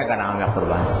ذبح کرنے کا نام ہے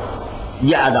قربانی.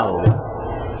 یہ ادا ہو گیا.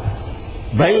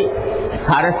 بھائی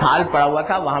سارے سال پڑا ہوا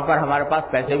تھا، وہاں پر ہمارے پاس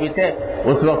پیسے بھی تھے،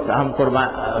 اس وقت ہم قربان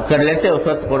کر لیتے. اس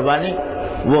وقت قربانی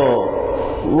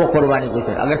وہ قربانی کچھ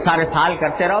نہیں. اگر سارے سال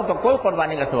کرتے رہو تو کوئی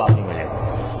قربانی کا ثواب نہیں ملے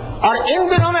گا. اور ان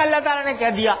دنوں میں اللہ تعالیٰ نے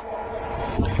کہہ دیا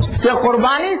کہ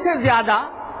قربانی سے زیادہ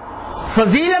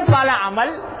فضیلت والا عمل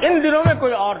ان دنوں میں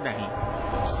کوئی اور نہیں.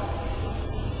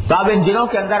 تو آپ ان دنوں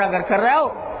کے اندر اگر کر رہے ہو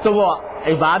تو وہ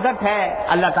عبادت ہے،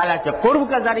 اللہ تعالیٰ کے قرب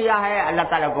کا ذریعہ ہے، اللہ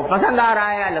تعالیٰ کو پسند آ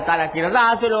رہا ہے، اللہ تعالیٰ کی رضا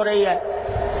حاصل ہو رہی ہے.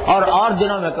 اور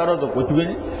دنوں میں کرو تو کچھ بھی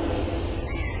نہیں،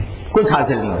 کچھ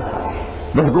حاصل نہیں ہوتا،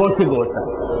 بس گوشت ہی گوشت ہے،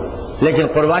 لیکن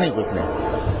قربانی کچھ نہیں.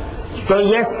 تو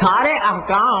یہ سارے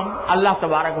احکام اللہ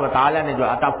تبارک و تعالیٰ نے جو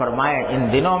عطا فرمائے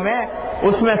ان دنوں میں،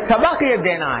 اس میں سبق یہ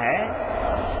دینا ہے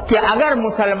کہ اگر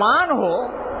مسلمان ہو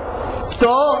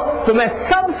تو تمہیں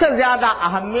سب سے زیادہ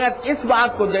اہمیت اس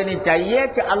بات کو دینی چاہیے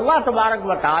کہ اللہ تبارک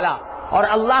و تعالیٰ اور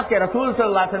اللہ کے رسول صلی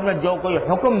اللہ علیہ وسلم نے جو کوئی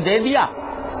حکم دے دیا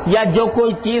یا جو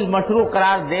کوئی چیز مشروع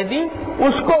قرار دے دی،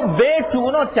 اس کو بے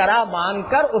چون و چرا مان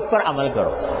کر اس پر عمل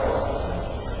کرو.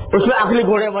 اس میں عقلی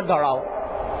گھوڑے مت دوڑاؤ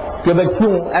کہ بھائی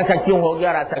کیوں ایسا کیوں ہو گیا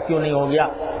اور ایسا کیوں نہیں ہو گیا،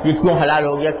 یہ کیوں حلال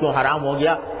ہو گیا، کیوں حرام ہو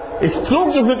گیا. اس کیوں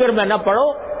کی فکر میں نہ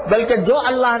پڑو، بلکہ جو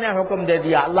اللہ نے حکم دے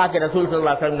دیا، اللہ کے رسول صلی اللہ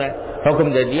علیہ وسلم نے حکم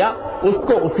دے دیا، اس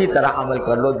کو اسی طرح عمل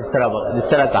کر لو جس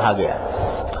طرح کہا گیا.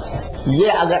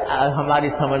 یہ اگر ہماری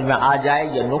سمجھ میں آ جائے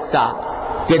یہ نقطہ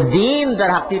کہ دین در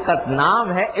حقیقت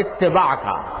نام ہے اتباع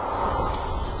کا،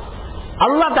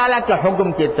 اللہ تعالیٰ کے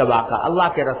حکم کی اتباع کا، اللہ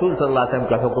کے رسول صلی اللہ علیہ وسلم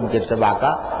کے حکم کی اتباع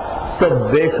کا، تو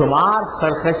بے شمار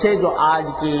سرکشے جو آج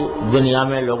کی دنیا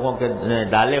میں لوگوں کے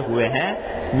ڈالے ہوئے ہیں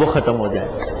وہ ختم ہو جائے.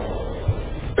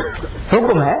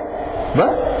 حکم ہے،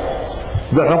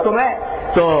 بس جو حکم ہے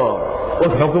تو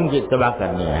اس حکم کی اتباع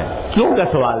کرنی ہے، کیوں کا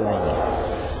سوال نہیں ہے.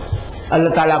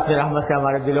 اللہ تعالیٰ اپنی رحمت سے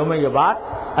ہمارے دلوں میں یہ بات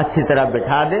اچھی طرح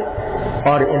بٹھا دے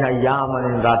اور ان ایام اور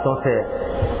ان راتوں سے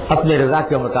اپنی رضا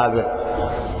کے مطابق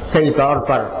صحیح طور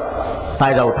پر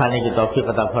فائدہ اٹھانے کی توفیق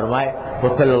عطا فرمائے.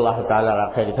 وصلی اللہ تعالی علی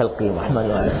خیر خلقہ محمد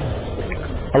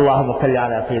اللهم صل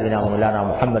على سيدنا ومولانا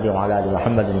محمد وعلى ال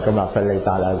محمد كما صليت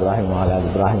على ابراهيم وعلى ال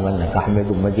ابراهيم انك حميد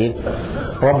مجيد.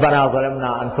 ربنا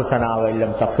ظلمنا انفسنا وان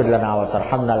لم تغفر لنا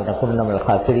وترحمنا لنكونن من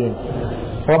الخاسرين.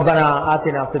 ربنا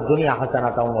آتنا في الدنيا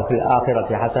حسنة وفي الآخرة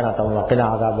حسنة وقنا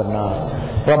عذاب النار.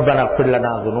 ربنا اغفر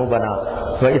لنا ذنوبنا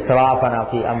وإسرافنا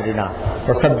في أمرنا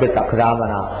وثبت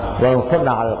أقدامنا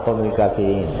وانصرنا على القوم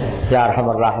الكافرين. یا ارحم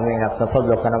الراحمین اپنے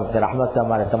فضل و کرم سے رحمت سے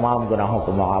ہمارے تمام گناہوں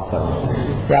کو معاف فرما.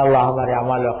 یا اللہ ہمارے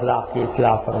اعمال و اخلاق کی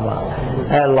اصلاح فرما.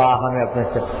 اے اللہ ہمیں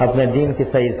اپنے دین کی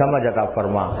صحیح سمجھ عطا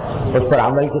فرما، اس پر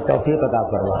عمل کی توفیق عطا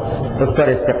فرما، اس پر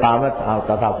استقامت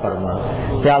عطا فرما.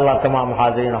 یا اللہ تمام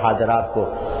حاضرین و حاضرات کو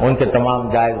ان کے تمام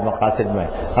جائز مقاصد میں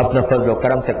اپنے فضل و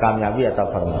کرم سے کامیابی عطا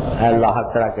فرما. اے اللہ ہر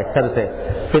طرح کے شر سے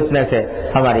فتنے سے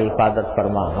ہماری حفاظت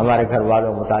فرما، ہمارے گھر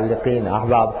والوں متعلقین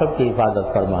احباب سب کی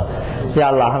حفاظت فرما. یا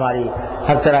اللہ ہماری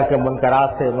ہر طرح کے منکرات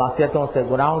سے، معصیتوں سے،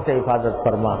 گناہوں سے حفاظت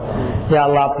فرما. یا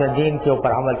اللہ اپنے دین کے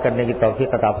اوپر عمل کرنے کی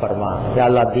توفیق عطا فرما. یا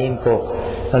اللہ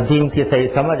دین کی صحیح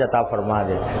سمجھ عطا فرما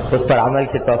دے، اس پر عمل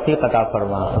کی توفیق عطا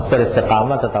فرما، اس پر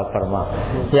استقامت عطا فرما.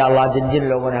 یا اللہ جن جن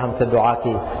لوگوں نے ہم سے دعا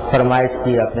کی، فرمائش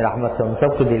کی، اپنی رحمت سے ان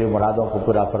سب کی دلی مرادوں کو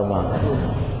پورا فرما.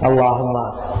 اللہم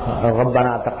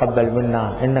ربنا تقبل منا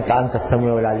انك انت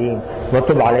السميع العليم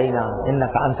وتب علينا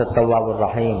انك انت التواب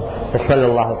الرحيم وصلى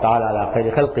الله تعالى على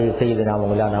خير خلقه سيدنا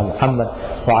مولانا محمد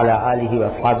وعلى اله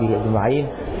واصحابه اجمعين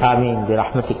آمین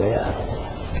برحمتک یا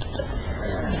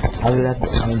اگلا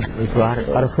اتوار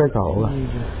عرفے کا ہوگا.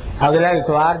 اگلا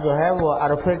اتوار جو ہے وہ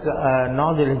عرفے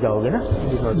 9 ذی الحجہ ہوگی نا,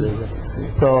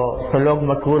 تو لوگ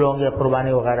مشغول ہوں گے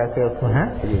قربانی وغیرہ سے اس میں ہیں,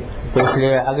 تو اس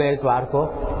لیے اگلے اتوار کو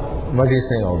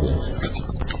مجلس نہیں ہوگی.